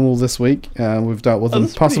paranormal this week. We've dealt with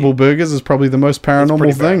Impossible Burgers is probably the most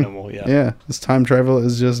paranormal thing. Paranormal, yeah, this time travel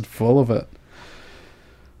is just full of it.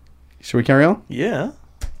 Should we carry on? Yeah.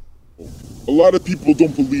 A lot of people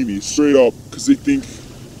don't believe me, straight up, because they think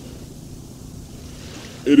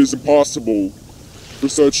it is impossible for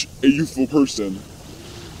such a youthful person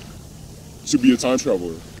to be a time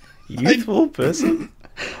traveler. Youthful person?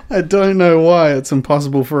 I don't know why it's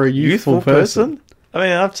impossible for a youthful person. I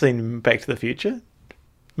mean, I've seen Back to the Future.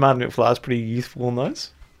 Martin McFly's pretty youthful in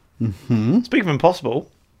those. Mm-hmm. Speaking of Impossible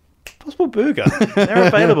Burger. They're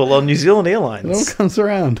available on New Zealand Airlines. It all comes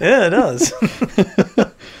around. Yeah, it does.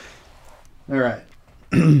 All right.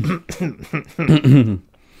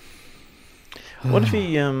 What if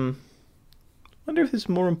he... wonder if there's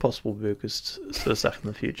more Impossible Burgers sort of stuff in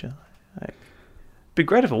the future. It'd be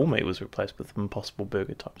great if all meat was replaced with Impossible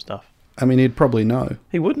Burger type stuff. I mean, he'd probably know.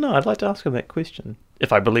 He would know. I'd like to ask him that question,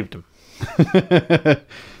 if I believed him.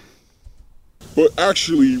 But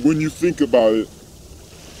actually, when you think about it,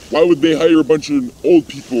 why would they hire a bunch of old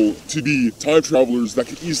people to be time travelers that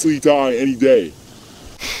could easily die any day?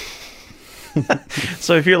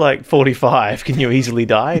 So if you're like 45, can you easily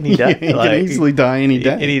die any day? You can easily die any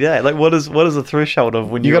day. Any day. Like, what is the threshold of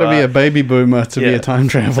when you got to be a baby boomer to be a time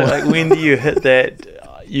traveler? So, like, when do you hit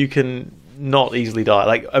that you can not easily die?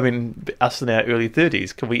 Like, I mean, us in our early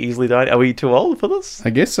 30s, can we easily die? Are we too old for this? I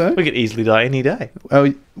guess so. We could easily die any day.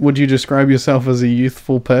 Oh, would you describe yourself as a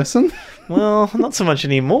youthful person? Well, not so much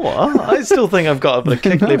anymore. I still think I've got a bit of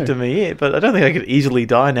kick left in me yet, but I don't think I could easily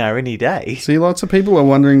die now any day. See, lots of people are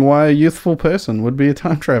wondering why a youthful person would be a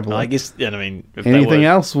time traveler. I guess, I mean... If anything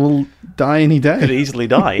else will die any day. Could easily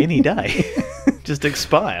die any day. Just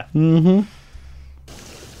expire. Mm-hmm.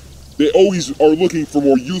 They always are looking for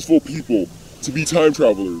more youthful people to be time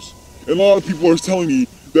travelers. And a lot of people are telling me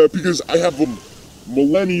that because I have a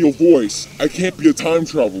millennial voice, I can't be a time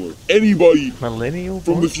traveler. Anybody from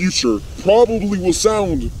the future probably will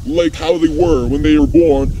sound like how they were when they were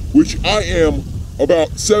born, which I am about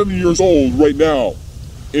 7 years old right now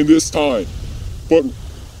in this time. But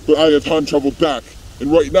I have time traveled back,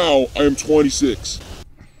 and right now I am 26.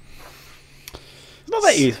 Not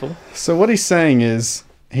that useful. So what he's saying is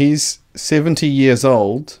he's 70 years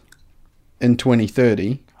old in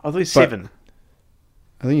 2030. I thought he's 7.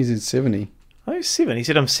 I think he said 70. Oh, he's 7. He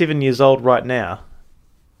said, I'm 7 years old right now.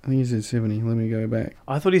 I think he said 70. Let me go back.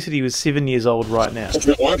 I thought he said he was 7 years old right now.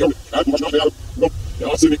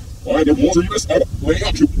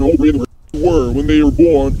 Were when they were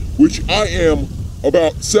born, which I am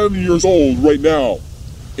about 7 years old right now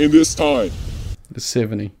in this time. It's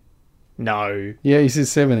 70. No. Yeah, he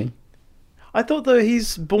says 70. I thought, though,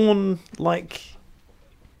 he's born like...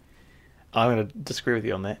 I'm going to disagree with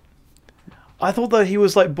you on that. I thought that he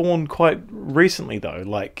was like born quite recently though.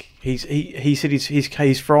 Like he said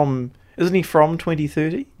he's from, isn't he from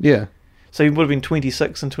 2030? Yeah. So he would have been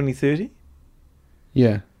 26 in 2030.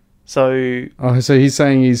 Yeah. So. Oh, so he's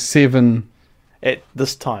saying he's 7 at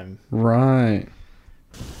this time. Right.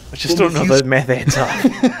 I just don't know if those math adds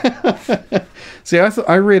up. See,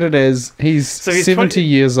 I read it as he's 70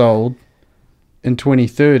 years old in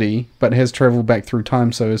 2030, but has travelled back through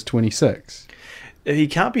time, so is 26. He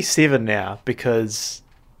can't be 7 now, because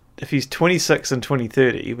if he's 26 in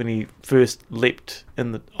 2030 when he first leapt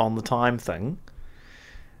on the time thing,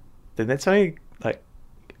 then that's only like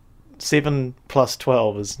 7 plus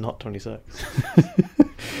 12 is not 26.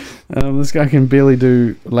 This guy can barely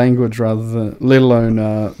do language let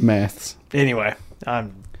alone maths. Anyway,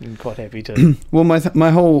 I'm quite happy to. Well,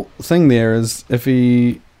 my whole thing there is if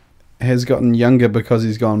he has gotten younger because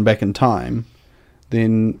he's gone back in time,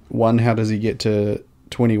 then how does he get to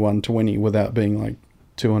 2120 without being like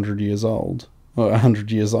 200 years old or 100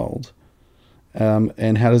 years old?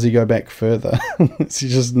 And how does he go back further? Does he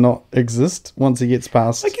just not exist once he gets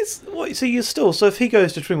past? I guess. So if he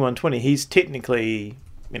goes to 2120, he's technically,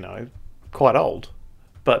 quite old,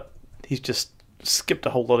 but he's just skipped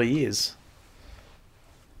a whole lot of years.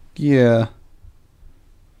 Yeah.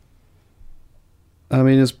 I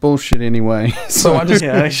mean, it's bullshit anyway. So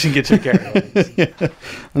I shouldn't get too carried away. Yeah.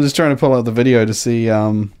 I'm just trying to pull out the video to see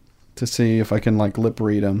if I can like lip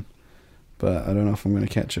read him, but I don't know if I'm going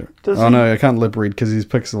to catch it. No, I can't lip read because he's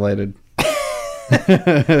pixelated.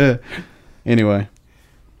 Anyway,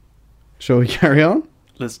 shall we carry on?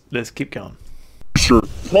 Let's keep going. Sure,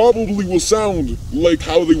 probably will sound like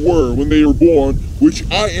how they were when they were born, which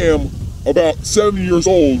I am about 7 years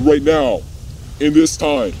old right now in this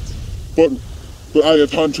time. But I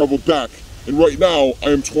have time traveled back, and right now I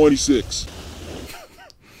am 26.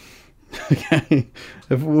 Okay,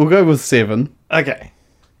 we'll go with 7. Okay.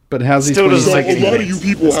 But how's he still 26? So a lot of you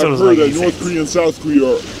people have heard that North Korea and South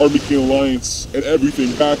Korea are making an alliance and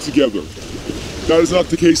everything back together. That is not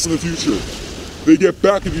the case in the future. They get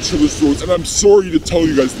back at each other's throats, and I'm sorry to tell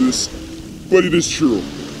you guys this, but it is true.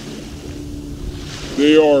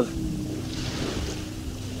 They are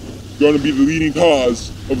going to be the leading cause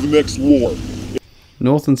of the next war.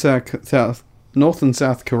 North and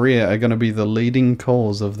South Korea are going to be the leading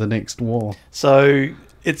cause of the next war. So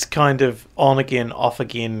it's kind of on again, off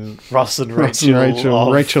again, Ross and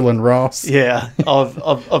Rachel. Rachel and Ross. Yeah,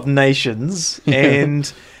 of nations. Yeah.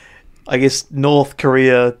 And I guess North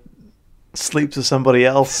Korea sleeps with somebody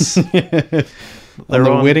else. On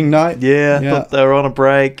the wedding night? Yeah. They were on a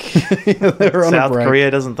break. South Korea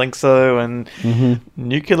doesn't think so. And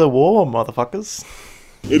nuclear war, motherfuckers.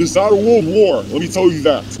 It is not a world war, let me tell you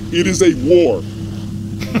that. It is a war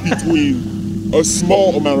between a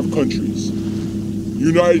small amount of countries.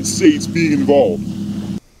 United States being involved.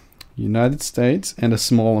 United States and a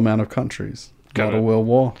small amount of countries. Not a world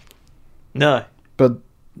war. No. But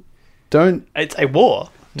it's a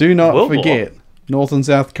war. Do not forget, North and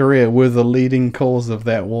South Korea were the leading cause of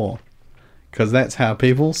that war. Because that's how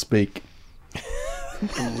people speak.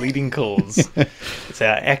 The leading cause. It's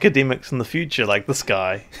our academics in the future, like this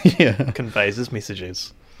guy, conveys his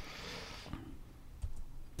messages.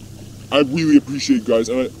 I really appreciate you guys.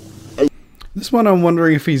 And this one, I'm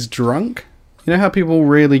wondering if he's drunk. You know how people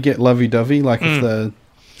really get lovey-dovey, like if the...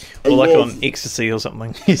 Or like on ecstasy or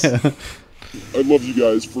something. Yeah. I love you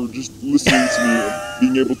guys for just listening to me and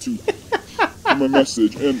being able to hear my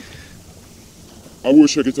message. And I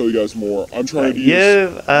wish I could tell you guys more. I'm trying to use...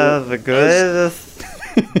 You are the greatest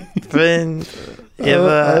friend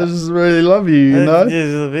ever. I just really love you, you know?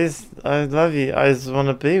 You're the best. I love you. I just want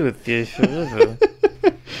to be with you forever.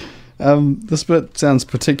 This bit sounds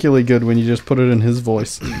particularly good when you just put it in his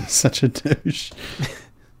voice. Such a douche.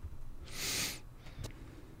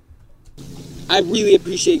 I really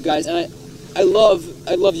appreciate you guys, and I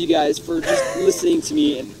love you guys for just listening to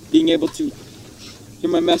me and being able to hear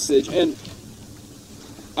my message. And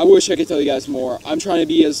I wish I could tell you guys more. I'm trying to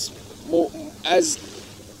be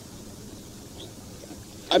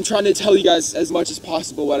I'm trying to tell you guys as much as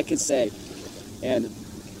possible what I can say, and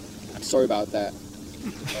I'm sorry about that.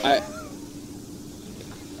 I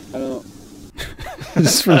don't know.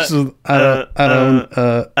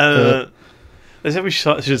 That's how we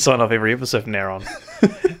should sign off every episode from now on.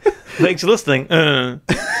 Thanks for listening. A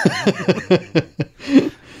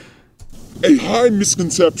high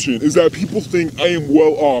misconception is that people think I am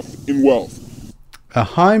well off in wealth. A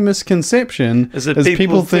high misconception is that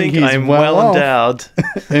people think he's I'm well endowed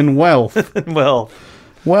in wealth. Well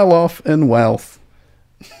off in wealth.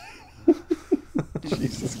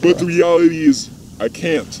 But the reality is, I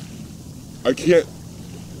can't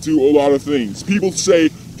do a lot of things. People say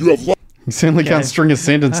you have luck. You certainly can't string a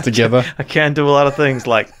sentence together. I can do a lot of things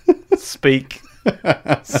like speak,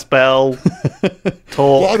 spell,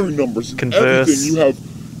 talk, lottery numbers, converse. Everything. You have,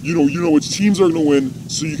 you know which teams are going to win,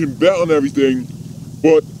 so you can bet on everything.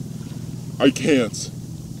 But I can't.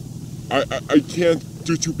 I can't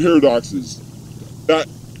do two paradoxes. That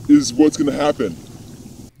is what's going to happen.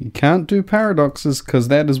 You can't do paradoxes because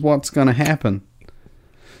that is what's going to happen.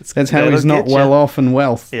 That's how he's not well off in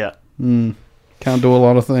wealth. Yeah. Can't do a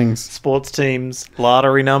lot of things. Sports teams,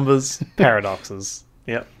 lottery numbers, paradoxes.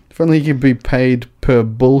 Yep. If only he could be paid per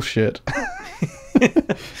bullshit.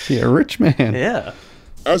 Be a rich man. Yeah.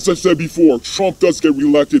 As I said before, Trump does get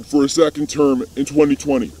reelected for a second term in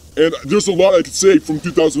 2020. And there's a lot I could say from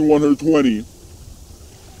 2001 to 20,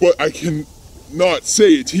 but I can not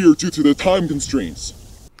say it here due to the time constraints.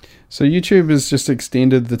 So YouTube has just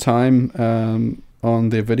extended the time on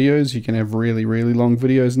their videos. You can have really, really long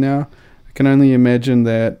videos now. I can only imagine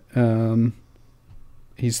that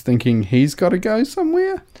he's thinking he's got to go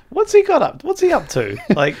somewhere. What's he up to?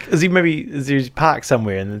 Like, is he parked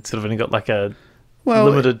somewhere and it's sort of only got like a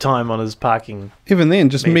limited time on his parking? Even then,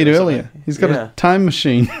 just meet earlier. He's got a time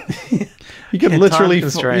machine. You could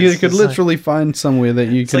literally find somewhere that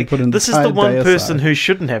you can put in. This is the one person who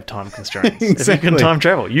shouldn't have time constraints. Exactly. If you can time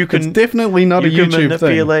travel, it's definitely not a YouTube thing. You can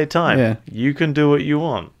manipulate time. Yeah. You can do what you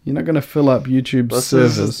want. You're not going to fill up YouTube's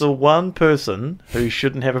servers. This is the one person who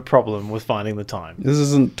shouldn't have a problem with finding the time. This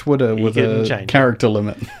isn't Twitter with a character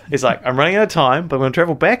limit. It's like, I'm running out of time, but I'm going to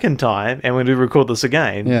travel back in time and we're going to record this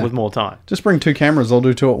again with more time. Just bring 2 cameras. I'll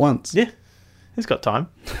do 2 at once. Yeah. He's got time.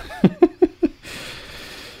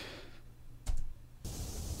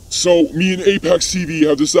 So, me and Apex TV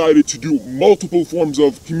have decided to do multiple forms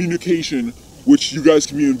of communication which you guys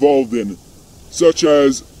can be involved in, such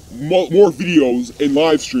as more videos and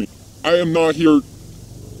live stream. I am not here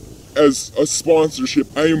as a sponsorship.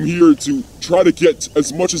 I am here to try to get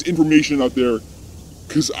as much as information out there,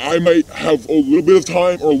 because I might have a little bit of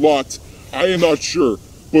time or a lot. I am not sure,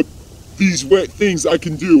 but these things I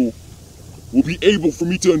can do will be able for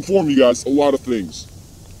me to inform you guys a lot of things.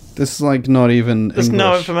 This is like not even There's English.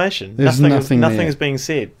 no information. There's nothing is being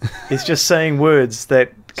said. He's just saying words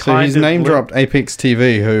that So he's name-dropped Apex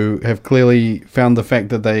TV, who have clearly found the fact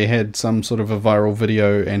that they had some sort of a viral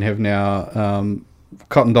video and have now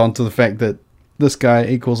cottoned on to the fact that this guy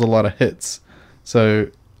equals a lot of hits. So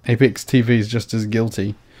Apex TV is just as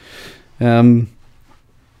guilty. Doesn't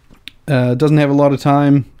have a lot of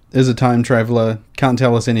time, is a time traveler, can't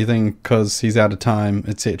tell us anything because he's out of time,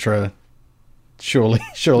 etc. Surely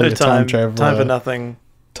no a time traveler. Time for nothing.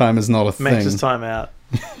 Time is not a thing. Maxes time out.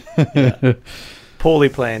 Yeah. Poorly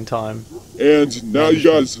planned time. And now you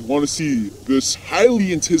guys want to see this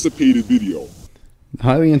highly anticipated video.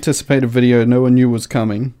 Highly anticipated video no one knew was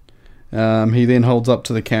coming. He then holds up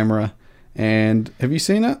to the camera. And have you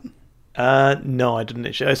seen it? No, I didn't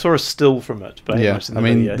actually. I saw a still from it, but I haven't seen the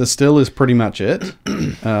video. The still is pretty much it.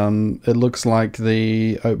 It looks like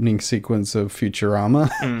the opening sequence of Futurama.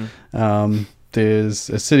 There's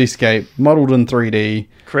a cityscape modeled in 3D.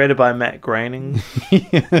 Created by Matt Groening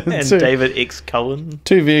and David X. Cohen.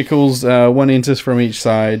 2 vehicles, one enters from each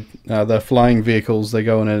side. They're flying vehicles. They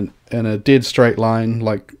go in a dead straight line,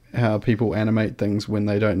 like how people animate things when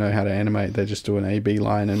they don't know how to animate. They just do an A-B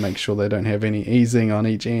line and make sure they don't have any easing on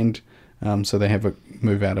each end, so they have it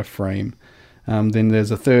move out of frame. Then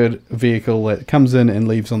there's a third vehicle that comes in and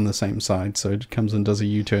leaves on the same side. So it comes in, does a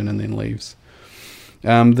U-turn, and then leaves.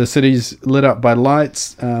 The city's lit up by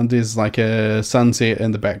lights. There's like a sunset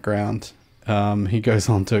in the background. He goes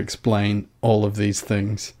on to explain all of these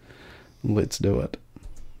things. Let's do it.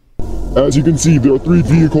 As you can see, there are 3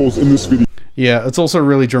 vehicles in this video. Yeah, it's also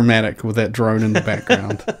really dramatic with that drone in the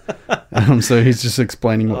background. So he's just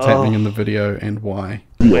explaining what's happening in the video and why.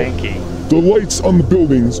 Wanky. The lights on the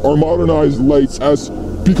buildings are modernized lights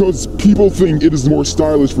because people think it is more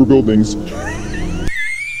stylish for buildings.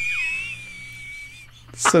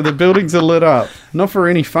 So the buildings are lit up, not for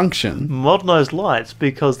any function. Modernized lights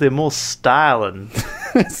because they're more styling.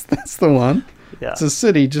 That's the one. Yeah. It's a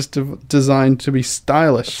city just designed to be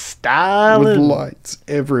stylish. Styling. With lights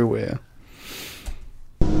everywhere.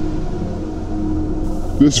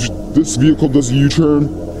 This vehicle does a U-turn,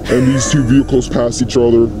 and these 2 vehicles pass each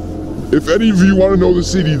other. If any of you want to know the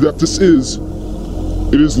city that this is,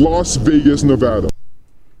 it is Las Vegas, Nevada.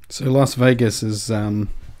 So Las Vegas has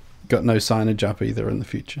got no signage up either in the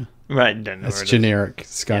future. Right, don't know. It's generic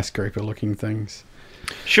skyscraper-looking things.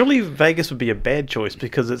 Surely Vegas would be a bad choice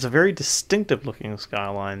because it's a very distinctive-looking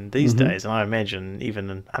skyline these days, and I imagine even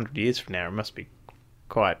in 100 years from now it must be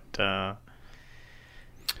quite...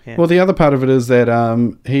 Yeah. Well, the other part of it is that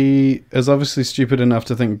he is obviously stupid enough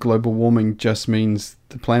to think global warming just means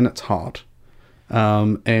the planet's hot.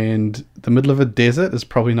 And the middle of a desert is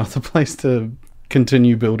probably not the place to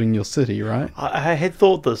continue building your city, right? I had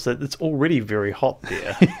thought that it's already very hot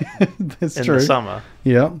there. That's in true. the summer.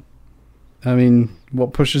 Yeah. I mean,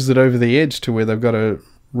 what pushes it over the edge to where they've got to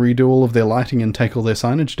redo all of their lighting and take all their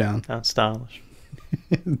signage down? That's stylish.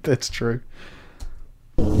 That's true.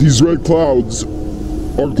 These red clouds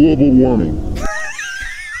are global warming.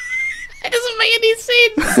 It doesn't make any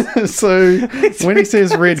sense. So when he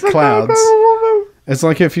says red clouds, it's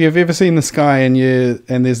like if you've ever seen the sky and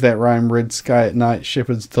there's that rhyme, red sky at night,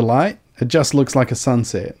 shepherd's delight. It just looks like a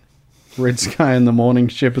sunset. Red sky in the morning,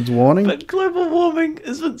 shepherd's warning. But global warming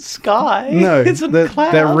isn't sky. No, isn't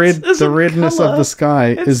clouds. The redness of the sky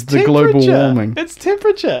is the global warming. It's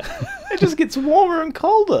temperature. It just gets warmer and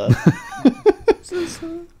colder.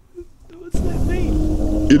 What's that mean?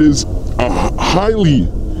 It is a highly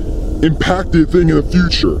impacted thing in the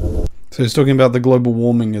future. So he's talking about the global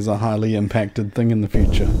warming as a highly impacted thing in the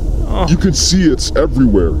future. Oh. You can see it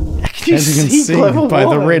everywhere. As you can see by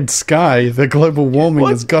the red sky, the global warming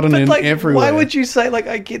has gotten in everywhere. Why would you say,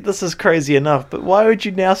 I get this is crazy enough, but why would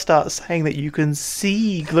you now start saying that you can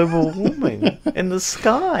see global warming in the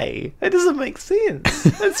sky? It doesn't make sense.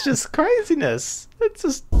 It's just craziness. It's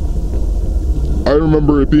just... I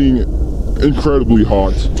remember it being incredibly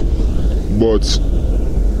hot, but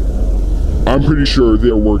I'm pretty sure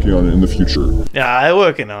they're working on it in the future. Yeah, they're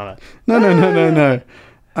working on it. No.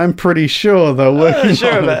 I'm pretty sure they're working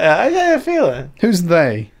on it. I got a feeling. Who's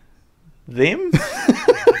they? Them?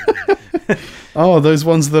 Oh, those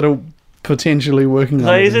ones that are potentially working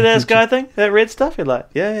on it. You see that sky thing? That red stuff? You're like,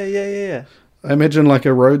 yeah. I imagine like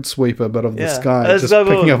a road sweeper, but of the sky, it's just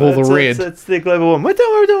picking up all the red. It's the global warming. What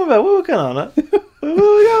are we talking about? We're working on it.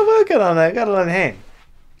 We're working on it. Got it on hand.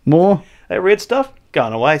 More? That red stuff?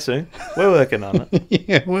 Going away soon. We're working on it.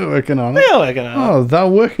 Yeah, we're working on it. We're working on it. Oh, they're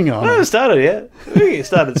working on We it. haven't started yet. We're going to get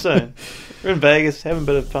started soon. We're in Vegas, having a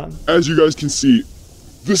bit of fun. As you guys can see,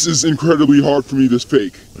 this is incredibly hard for me to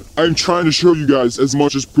fake. I'm trying to show you guys as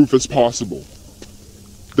much as proof as possible.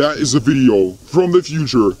 That is a video from the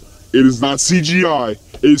future. It is not CGI.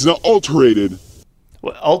 It is not alterated.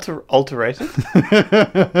 What, alterated?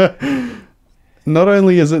 Not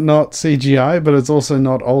only is it not CGI, but it's also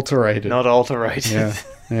not alterated. Not alterated.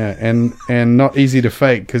 Yeah, and not easy to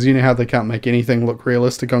fake, because you know how they can't make anything look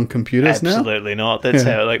realistic on computers now? Absolutely not. That's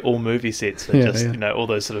how all movie sets are all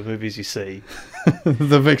those sort of movies you see.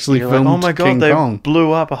 They've actually filmed oh my god, King they Kong.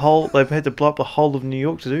 blew up they've had to blow up the whole of New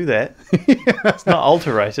York to do that. It's not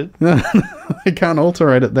alterated. No, they can't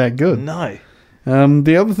alterate it that good. No.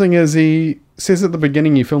 The other thing is he says at the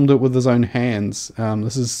beginning he filmed it with his own hands.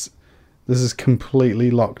 This is completely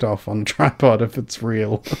locked off on tripod if it's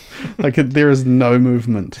real. There is no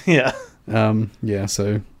movement. Yeah.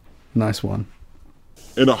 So nice one.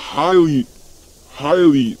 And a highly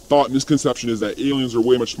thought misconception is that aliens are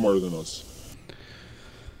way much smarter than us.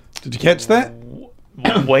 Did you catch that?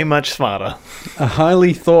 Way much smarter. A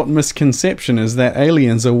highly thought misconception is that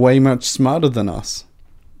aliens are way much smarter than us.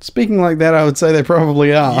 Speaking like that, I would say they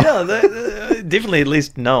probably are. Yeah, definitely at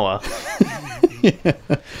least Noah. Yeah.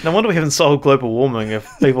 No wonder we haven't solved global warming if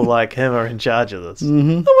people like him are in charge of this.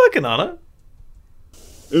 Mm-hmm. They're working on it.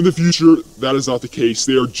 In the future, that is not the case.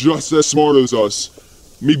 They are just as smart as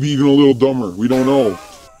us. Maybe even a little dumber. We don't know.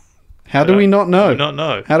 How do we not know? Do not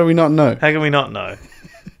know. How do we not know? How can we not know?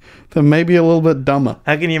 They're maybe a little bit dumber.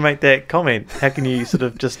 How can you make that comment? How can you sort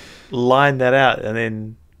of just line that out and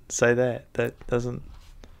then say that? That doesn't...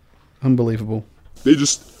 Unbelievable. They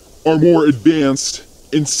just are more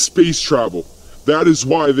advanced in space travel. That is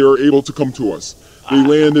why they are able to come to us. They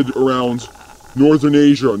landed around Northern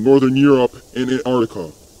Asia, Northern Europe, and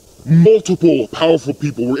Antarctica. Multiple powerful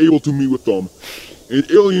people were able to meet with them. And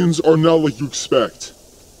aliens are not like you expect.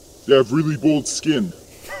 They have really bold skin.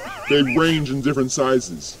 They range in different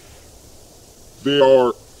sizes. They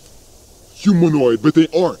are humanoid, but they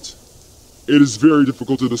aren't. It is very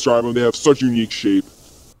difficult to describe them. They have such unique shape.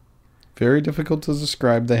 Very difficult to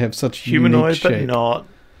describe. They have such humanoid, unique shape. but not.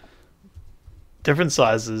 Different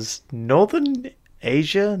sizes. Northern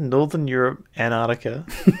Asia, Northern Europe, Antarctica.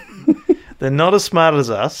 They're not as smart as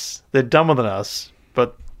us. They're dumber than us,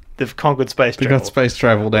 but they've conquered space travel. They got space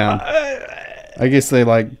travel down. I guess they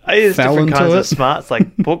fell different into kinds it. of smarts,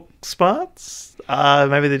 like book smarts.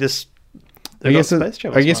 Maybe they just. I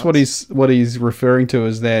guess what he's referring to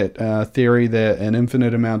is that theory that an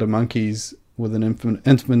infinite amount of monkeys with an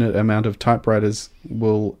infinite amount of typewriters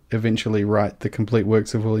will eventually write the complete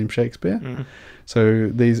works of William Shakespeare. Mm. So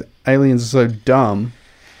these aliens are so dumb,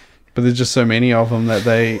 but there's just so many of them that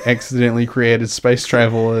they accidentally created space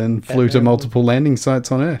travel and flew to multiple landing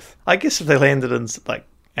sites on Earth. I guess if they landed in like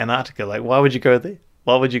Antarctica, like why would you go there?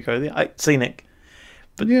 Why would you go there? Scenic.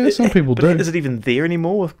 But yeah, some people do. Is it even there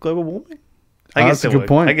anymore with global warming? That's a good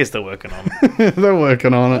point. I guess they're working on it. They're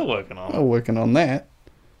working on it. They're working on that.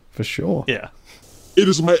 For sure. Yeah. It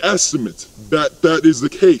is my estimate that that is the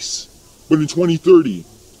case. But in 2030,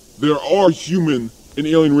 there are human and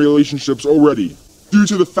alien relationships already. Due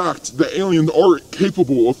to the fact that aliens are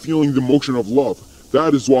capable of feeling the emotion of love.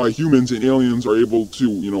 That is why humans and aliens are able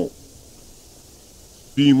to,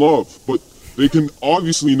 be in love. But they can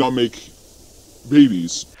obviously not make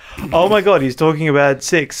babies. Oh my god, he's talking about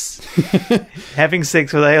sex. Having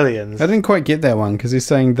sex with aliens. I didn't quite get that one because he's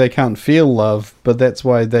saying they can't feel love, but that's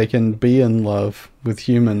why they can be in love with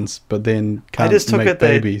humans, but then can't I just took make it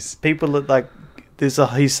babies. That people that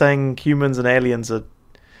he's saying humans and aliens are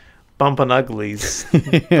bumping uglies,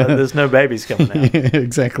 but there's no babies coming out. Yeah,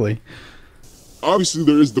 exactly. Obviously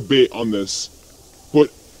there is debate on this, but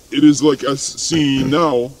it is like as seen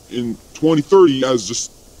now in 2030 as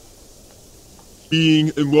just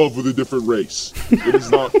being in love with a different race. It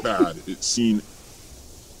is not bad. It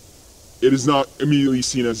is not immediately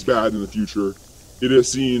seen as bad in the future. It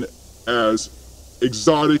is seen as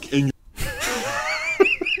exotic and...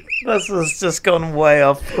 This has just gone way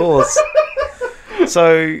off course.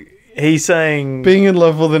 So he's saying being in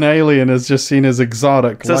love with an alien is just seen as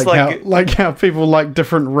exotic, so like how people like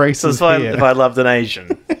different races. So if I loved an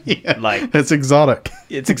Asian, yeah, it's exotic.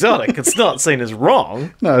 It's exotic. It's not seen as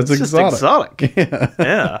wrong. No, it's exotic. Just exotic.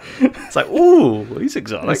 Yeah. It's like, ooh, he's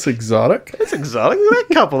exotic. That's exotic. It's exotic. Look at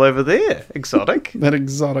that couple over there. Exotic. That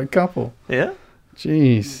exotic couple. Yeah.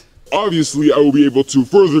 Jeez. Obviously, I will be able to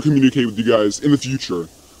further communicate with you guys in the future,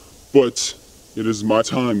 but it is my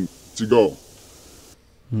time to go.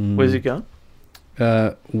 Where's he going?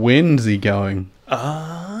 When's he going?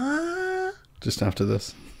 Just after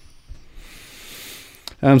this.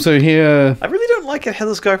 So here... I really don't like how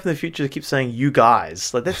this guy from the future keeps saying "you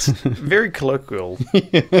guys." Like that's very colloquial.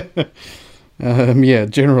 Yeah,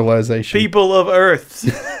 generalization. People of Earth.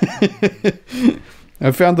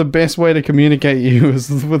 I found the best way to communicate you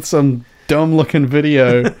is with some dumb-looking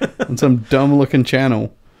video on some dumb-looking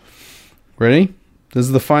channel. Ready? This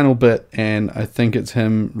is the final bit, and I think it's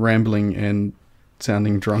him rambling and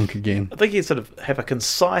sounding drunk again. I think he'd sort of have a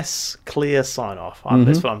concise, clear sign-off.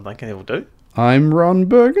 That's what I'm thinking he will do. I'm Ron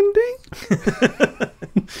Burgundy.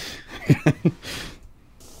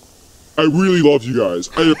 I really love you guys.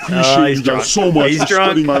 I appreciate you guys so much for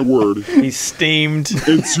spreading my word. He's steamed.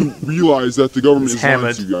 And to realize that the government is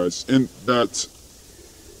lying to you guys, and that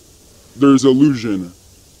there's illusion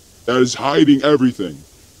that is hiding everything.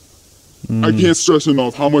 I can't stress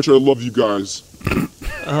enough how much I love you guys.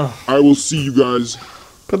 I will see you guys.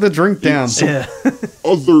 Put the drink down.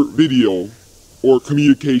 Other video or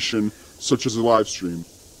communication, such as a live stream.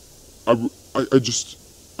 I'm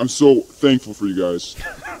so thankful for you guys.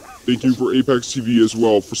 Thank you for Apex TV as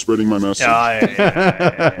well for spreading my message.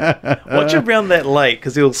 Yeah. Watch him around that lake,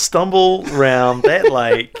 because he'll stumble around that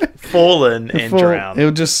lake, fall in, and drown.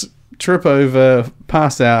 He'll just trip over,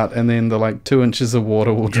 pass out, and then the 2 inches of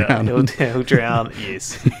water will drown him. He'll drown,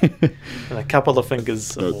 yes. And a couple of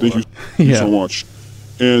fingers of water. Thank you so much.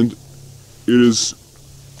 And it is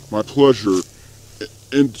my pleasure.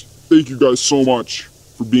 And thank you guys so much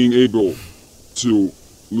for being able to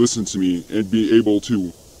listen to me and be able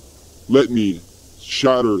to let me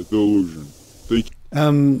shatter the illusion. Thank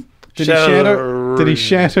you. Did he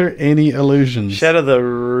shatter any illusions? Shatter the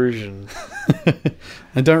illusion.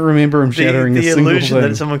 I don't remember him shattering a single thing. The illusion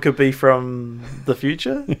that someone could be from the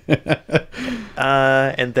future.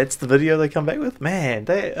 And that's the video they come back with. Man,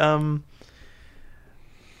 they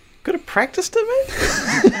could have practiced it,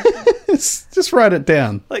 man. Just write it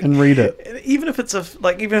down and read it. Even if it's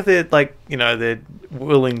even if they're they're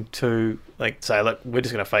willing to say, look, we're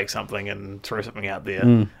just going to fake something and throw something out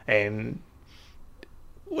there, and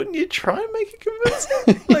wouldn't you try and make it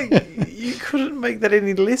convincing? You couldn't make that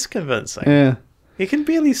any less convincing. Yeah. You can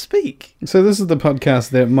barely speak. So this is the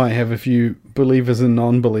podcast that might have a few believers and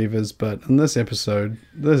non-believers, but in this episode,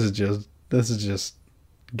 this is just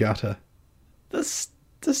gutter.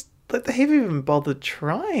 They haven't even bothered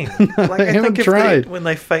trying. They haven't tried. When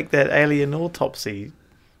they faked that alien autopsy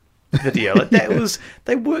video,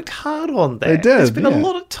 they worked hard on that. They did. They spent a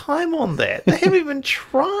lot of time on that. They haven't even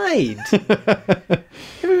tried. Haven't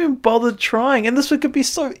even bothered trying. And this could be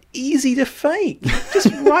so easy to fake.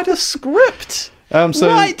 Just write a script.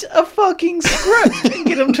 Write a fucking script and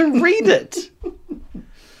get them to read it.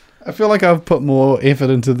 I feel like I've put more effort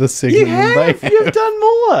into this segment than they have. You've done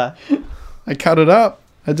more. I cut it up.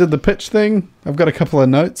 I did the pitch thing. I've got a couple of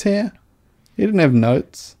notes here. You didn't have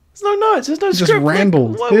notes. There's no notes. There's no script. Just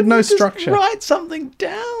rambled. They had no structure. Write something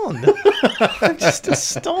down. I'm just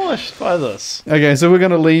astonished by this. Okay, so we're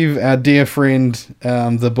going to leave our dear friend,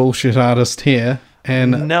 the bullshit artist here.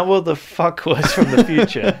 And Noah the fuckwas from the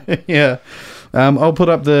future. Yeah. I'll put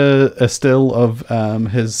up a still of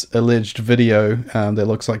his alleged video that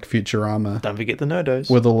looks like Futurama. Don't forget the no-dos.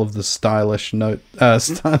 With all of the stylish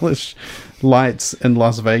lights in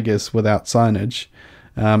Las Vegas without signage.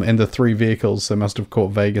 And the 3 vehicles, so must have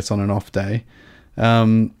caught Vegas on an off day.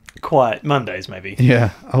 Quiet Mondays, maybe.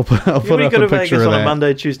 Yeah, I'll put up a picture of that. Vegas on a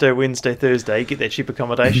Monday, Tuesday, Wednesday, Thursday. Get that cheap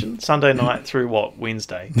accommodation. Sunday night through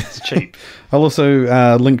Wednesday. It's cheap. I'll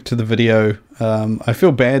also link to the video. I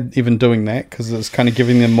feel bad even doing that because it's kind of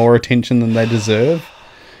giving them more attention than they deserve.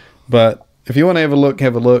 But if you want to have a look,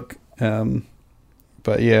 have a look.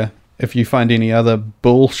 But yeah, if you find any other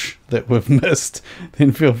bullsh that we've missed,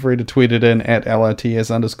 then feel free to tweet it in at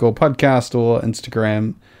LRTS_podcast or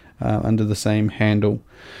Instagram under the same handle.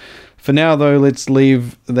 For now, though, let's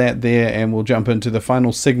leave that there and we'll jump into the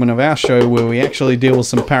final segment of our show where we actually deal with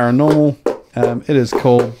some paranormal. It is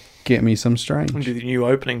called Get Me Some Strange. We'll do the new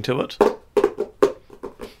opening to it.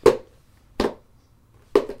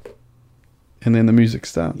 And then the music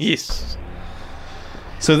starts. Yes.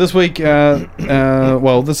 So this week,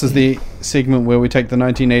 this is the segment where we take the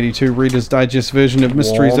 1982 Reader's Digest version of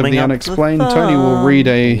Mysteries of the Unexplained. Tony will read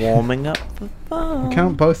Warming up the thumb. We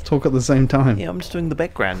can't both talk at the same time. Yeah, I'm just doing the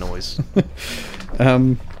background noise.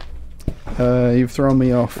 You've thrown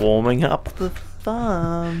me off. Warming up the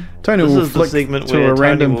thumb. Tony will flick to a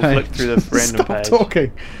random page. Stop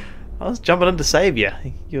talking. I was jumping in to save you.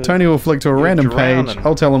 Tony will flick to a random page.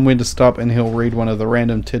 I'll tell him when to stop and he'll read one of the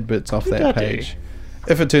random tidbits off that page.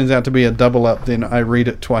 If it turns out to be a double up, then I read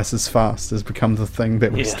it twice as fast. Has become the thing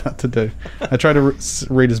that we start to do. I try to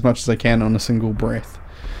read as much as I can on a single breath,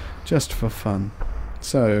 just for fun.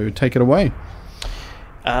 So take it away.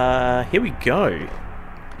 Here we go.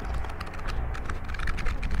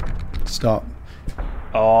 Stop.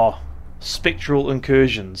 Oh, spectral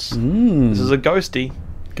incursions. This is a ghosty.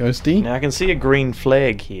 Ghosty? Now I can see a green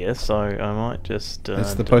flag here, so I might just...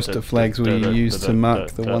 That's the poster flags we use to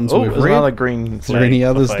mark the ones we've read. Another green flag. Is there any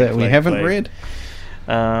others that we haven't read?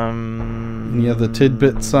 Any other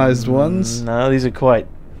tidbit-sized ones? No, these are quite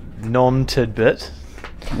non-tidbit.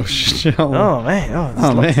 Oh,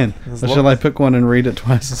 man. Shall I pick one and read it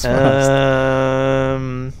twice as fast?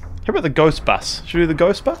 How about the ghost bus? Should we do the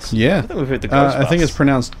ghost bus? Yeah. I think we've heard the ghost bus. I think it's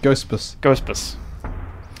pronounced ghost bus. Ghost bus.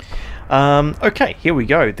 Okay, here we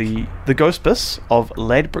go. The ghost bus of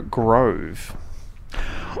Ladbroke Grove.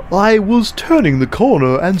 I was turning the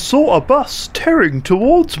corner and saw a bus tearing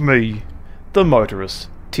towards me, the motorist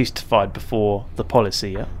testified before the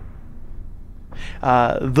policier.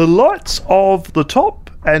 The lights of the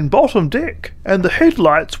top and bottom deck, and the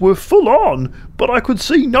headlights were full on, but I could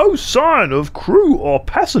see no sign of crew or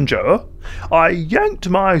passenger. I yanked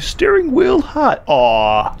my steering wheel hard.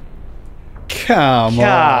 Aw. Come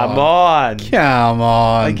Come on. Come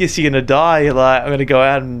on. I guess you're going to die. You're like, I'm going to go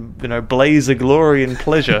out and, blaze of glory and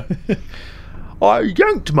pleasure. I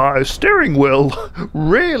yanked my steering wheel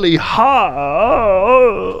really hard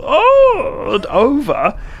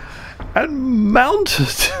over and mounted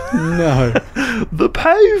No. the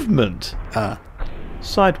pavement.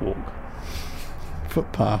 Sidewalk.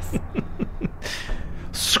 Footpath.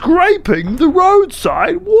 Scraping the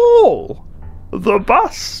roadside wall. The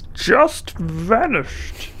bus just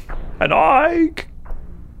vanished, and I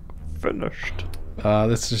finished.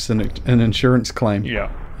 That's just an insurance claim. Yeah.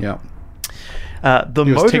 Yeah.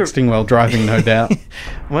 He was texting while driving, no doubt.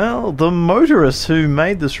 Well, the motorists who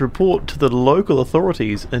made this report to the local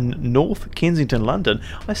authorities in North Kensington, London.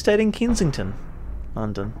 I stayed in Kensington,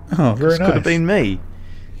 London. Oh, very This nice. could have been me.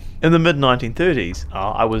 In the mid-1930s.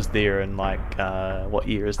 I was there in, what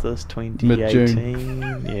year is this? 2018?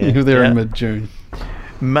 Mid-June. Yeah. You were there in mid-June.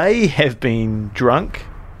 May have been drunk,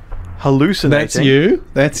 hallucinating.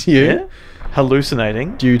 That's you. Yeah.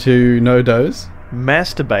 Hallucinating, Due to no dose.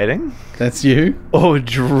 masturbating, That's you. or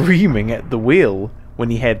dreaming at the wheel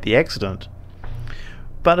when he had the accident.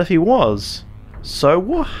 But if he was, so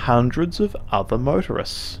were hundreds of other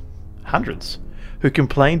motorists. Hundreds. Who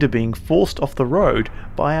complained of being forced off the road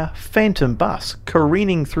by a phantom bus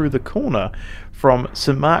careening through the corner from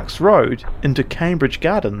St Mark's Road into Cambridge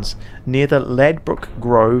Gardens near the Ladbroke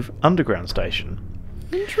Grove Underground Station.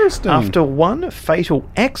 Interesting. After one fatal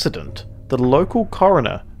accident, the local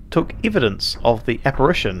coroner took evidence of the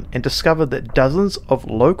apparition and discovered that dozens of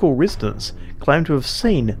local residents claimed to have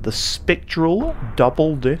seen the spectral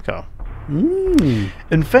double-decker.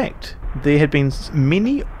 In fact, there had been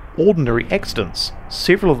many ordinary accidents,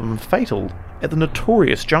 several of them fatal, at the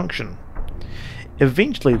notorious junction.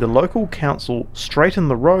 Eventually, the local council straightened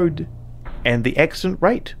the road and the accident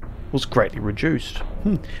rate was greatly reduced.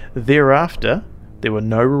 Thereafter, there were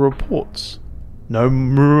no more reports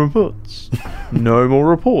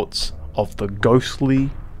of the ghostly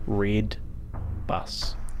red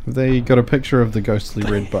bus. Have they got a picture of the ghostly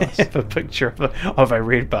red bus? Have a picture of a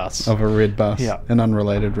red bus. Of a red bus. Yeah. An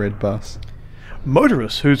unrelated red bus.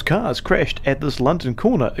 Motorists whose cars crashed at this London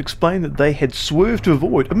corner explained that they had swerved to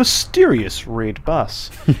avoid a mysterious red bus.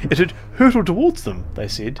 It had hurtled towards them, they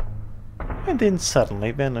said, and then suddenly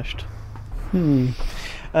vanished. Do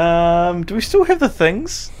we still have the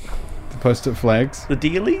things? The post-it flags. The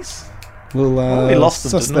dealies? We'll we lost them,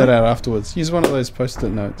 suss didn't that we? out afterwards. Use one of those post-it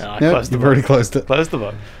notes. No, I Yep, closed the you've book. already closed it. Close the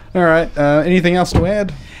book. All right. Anything else to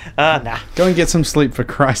add? Nah. Go and get some sleep, for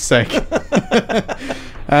Christ's sake.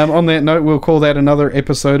 On that note, we'll call that another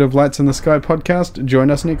episode of Lights in the Sky podcast. Join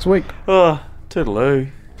us next week. Oh, toodaloo.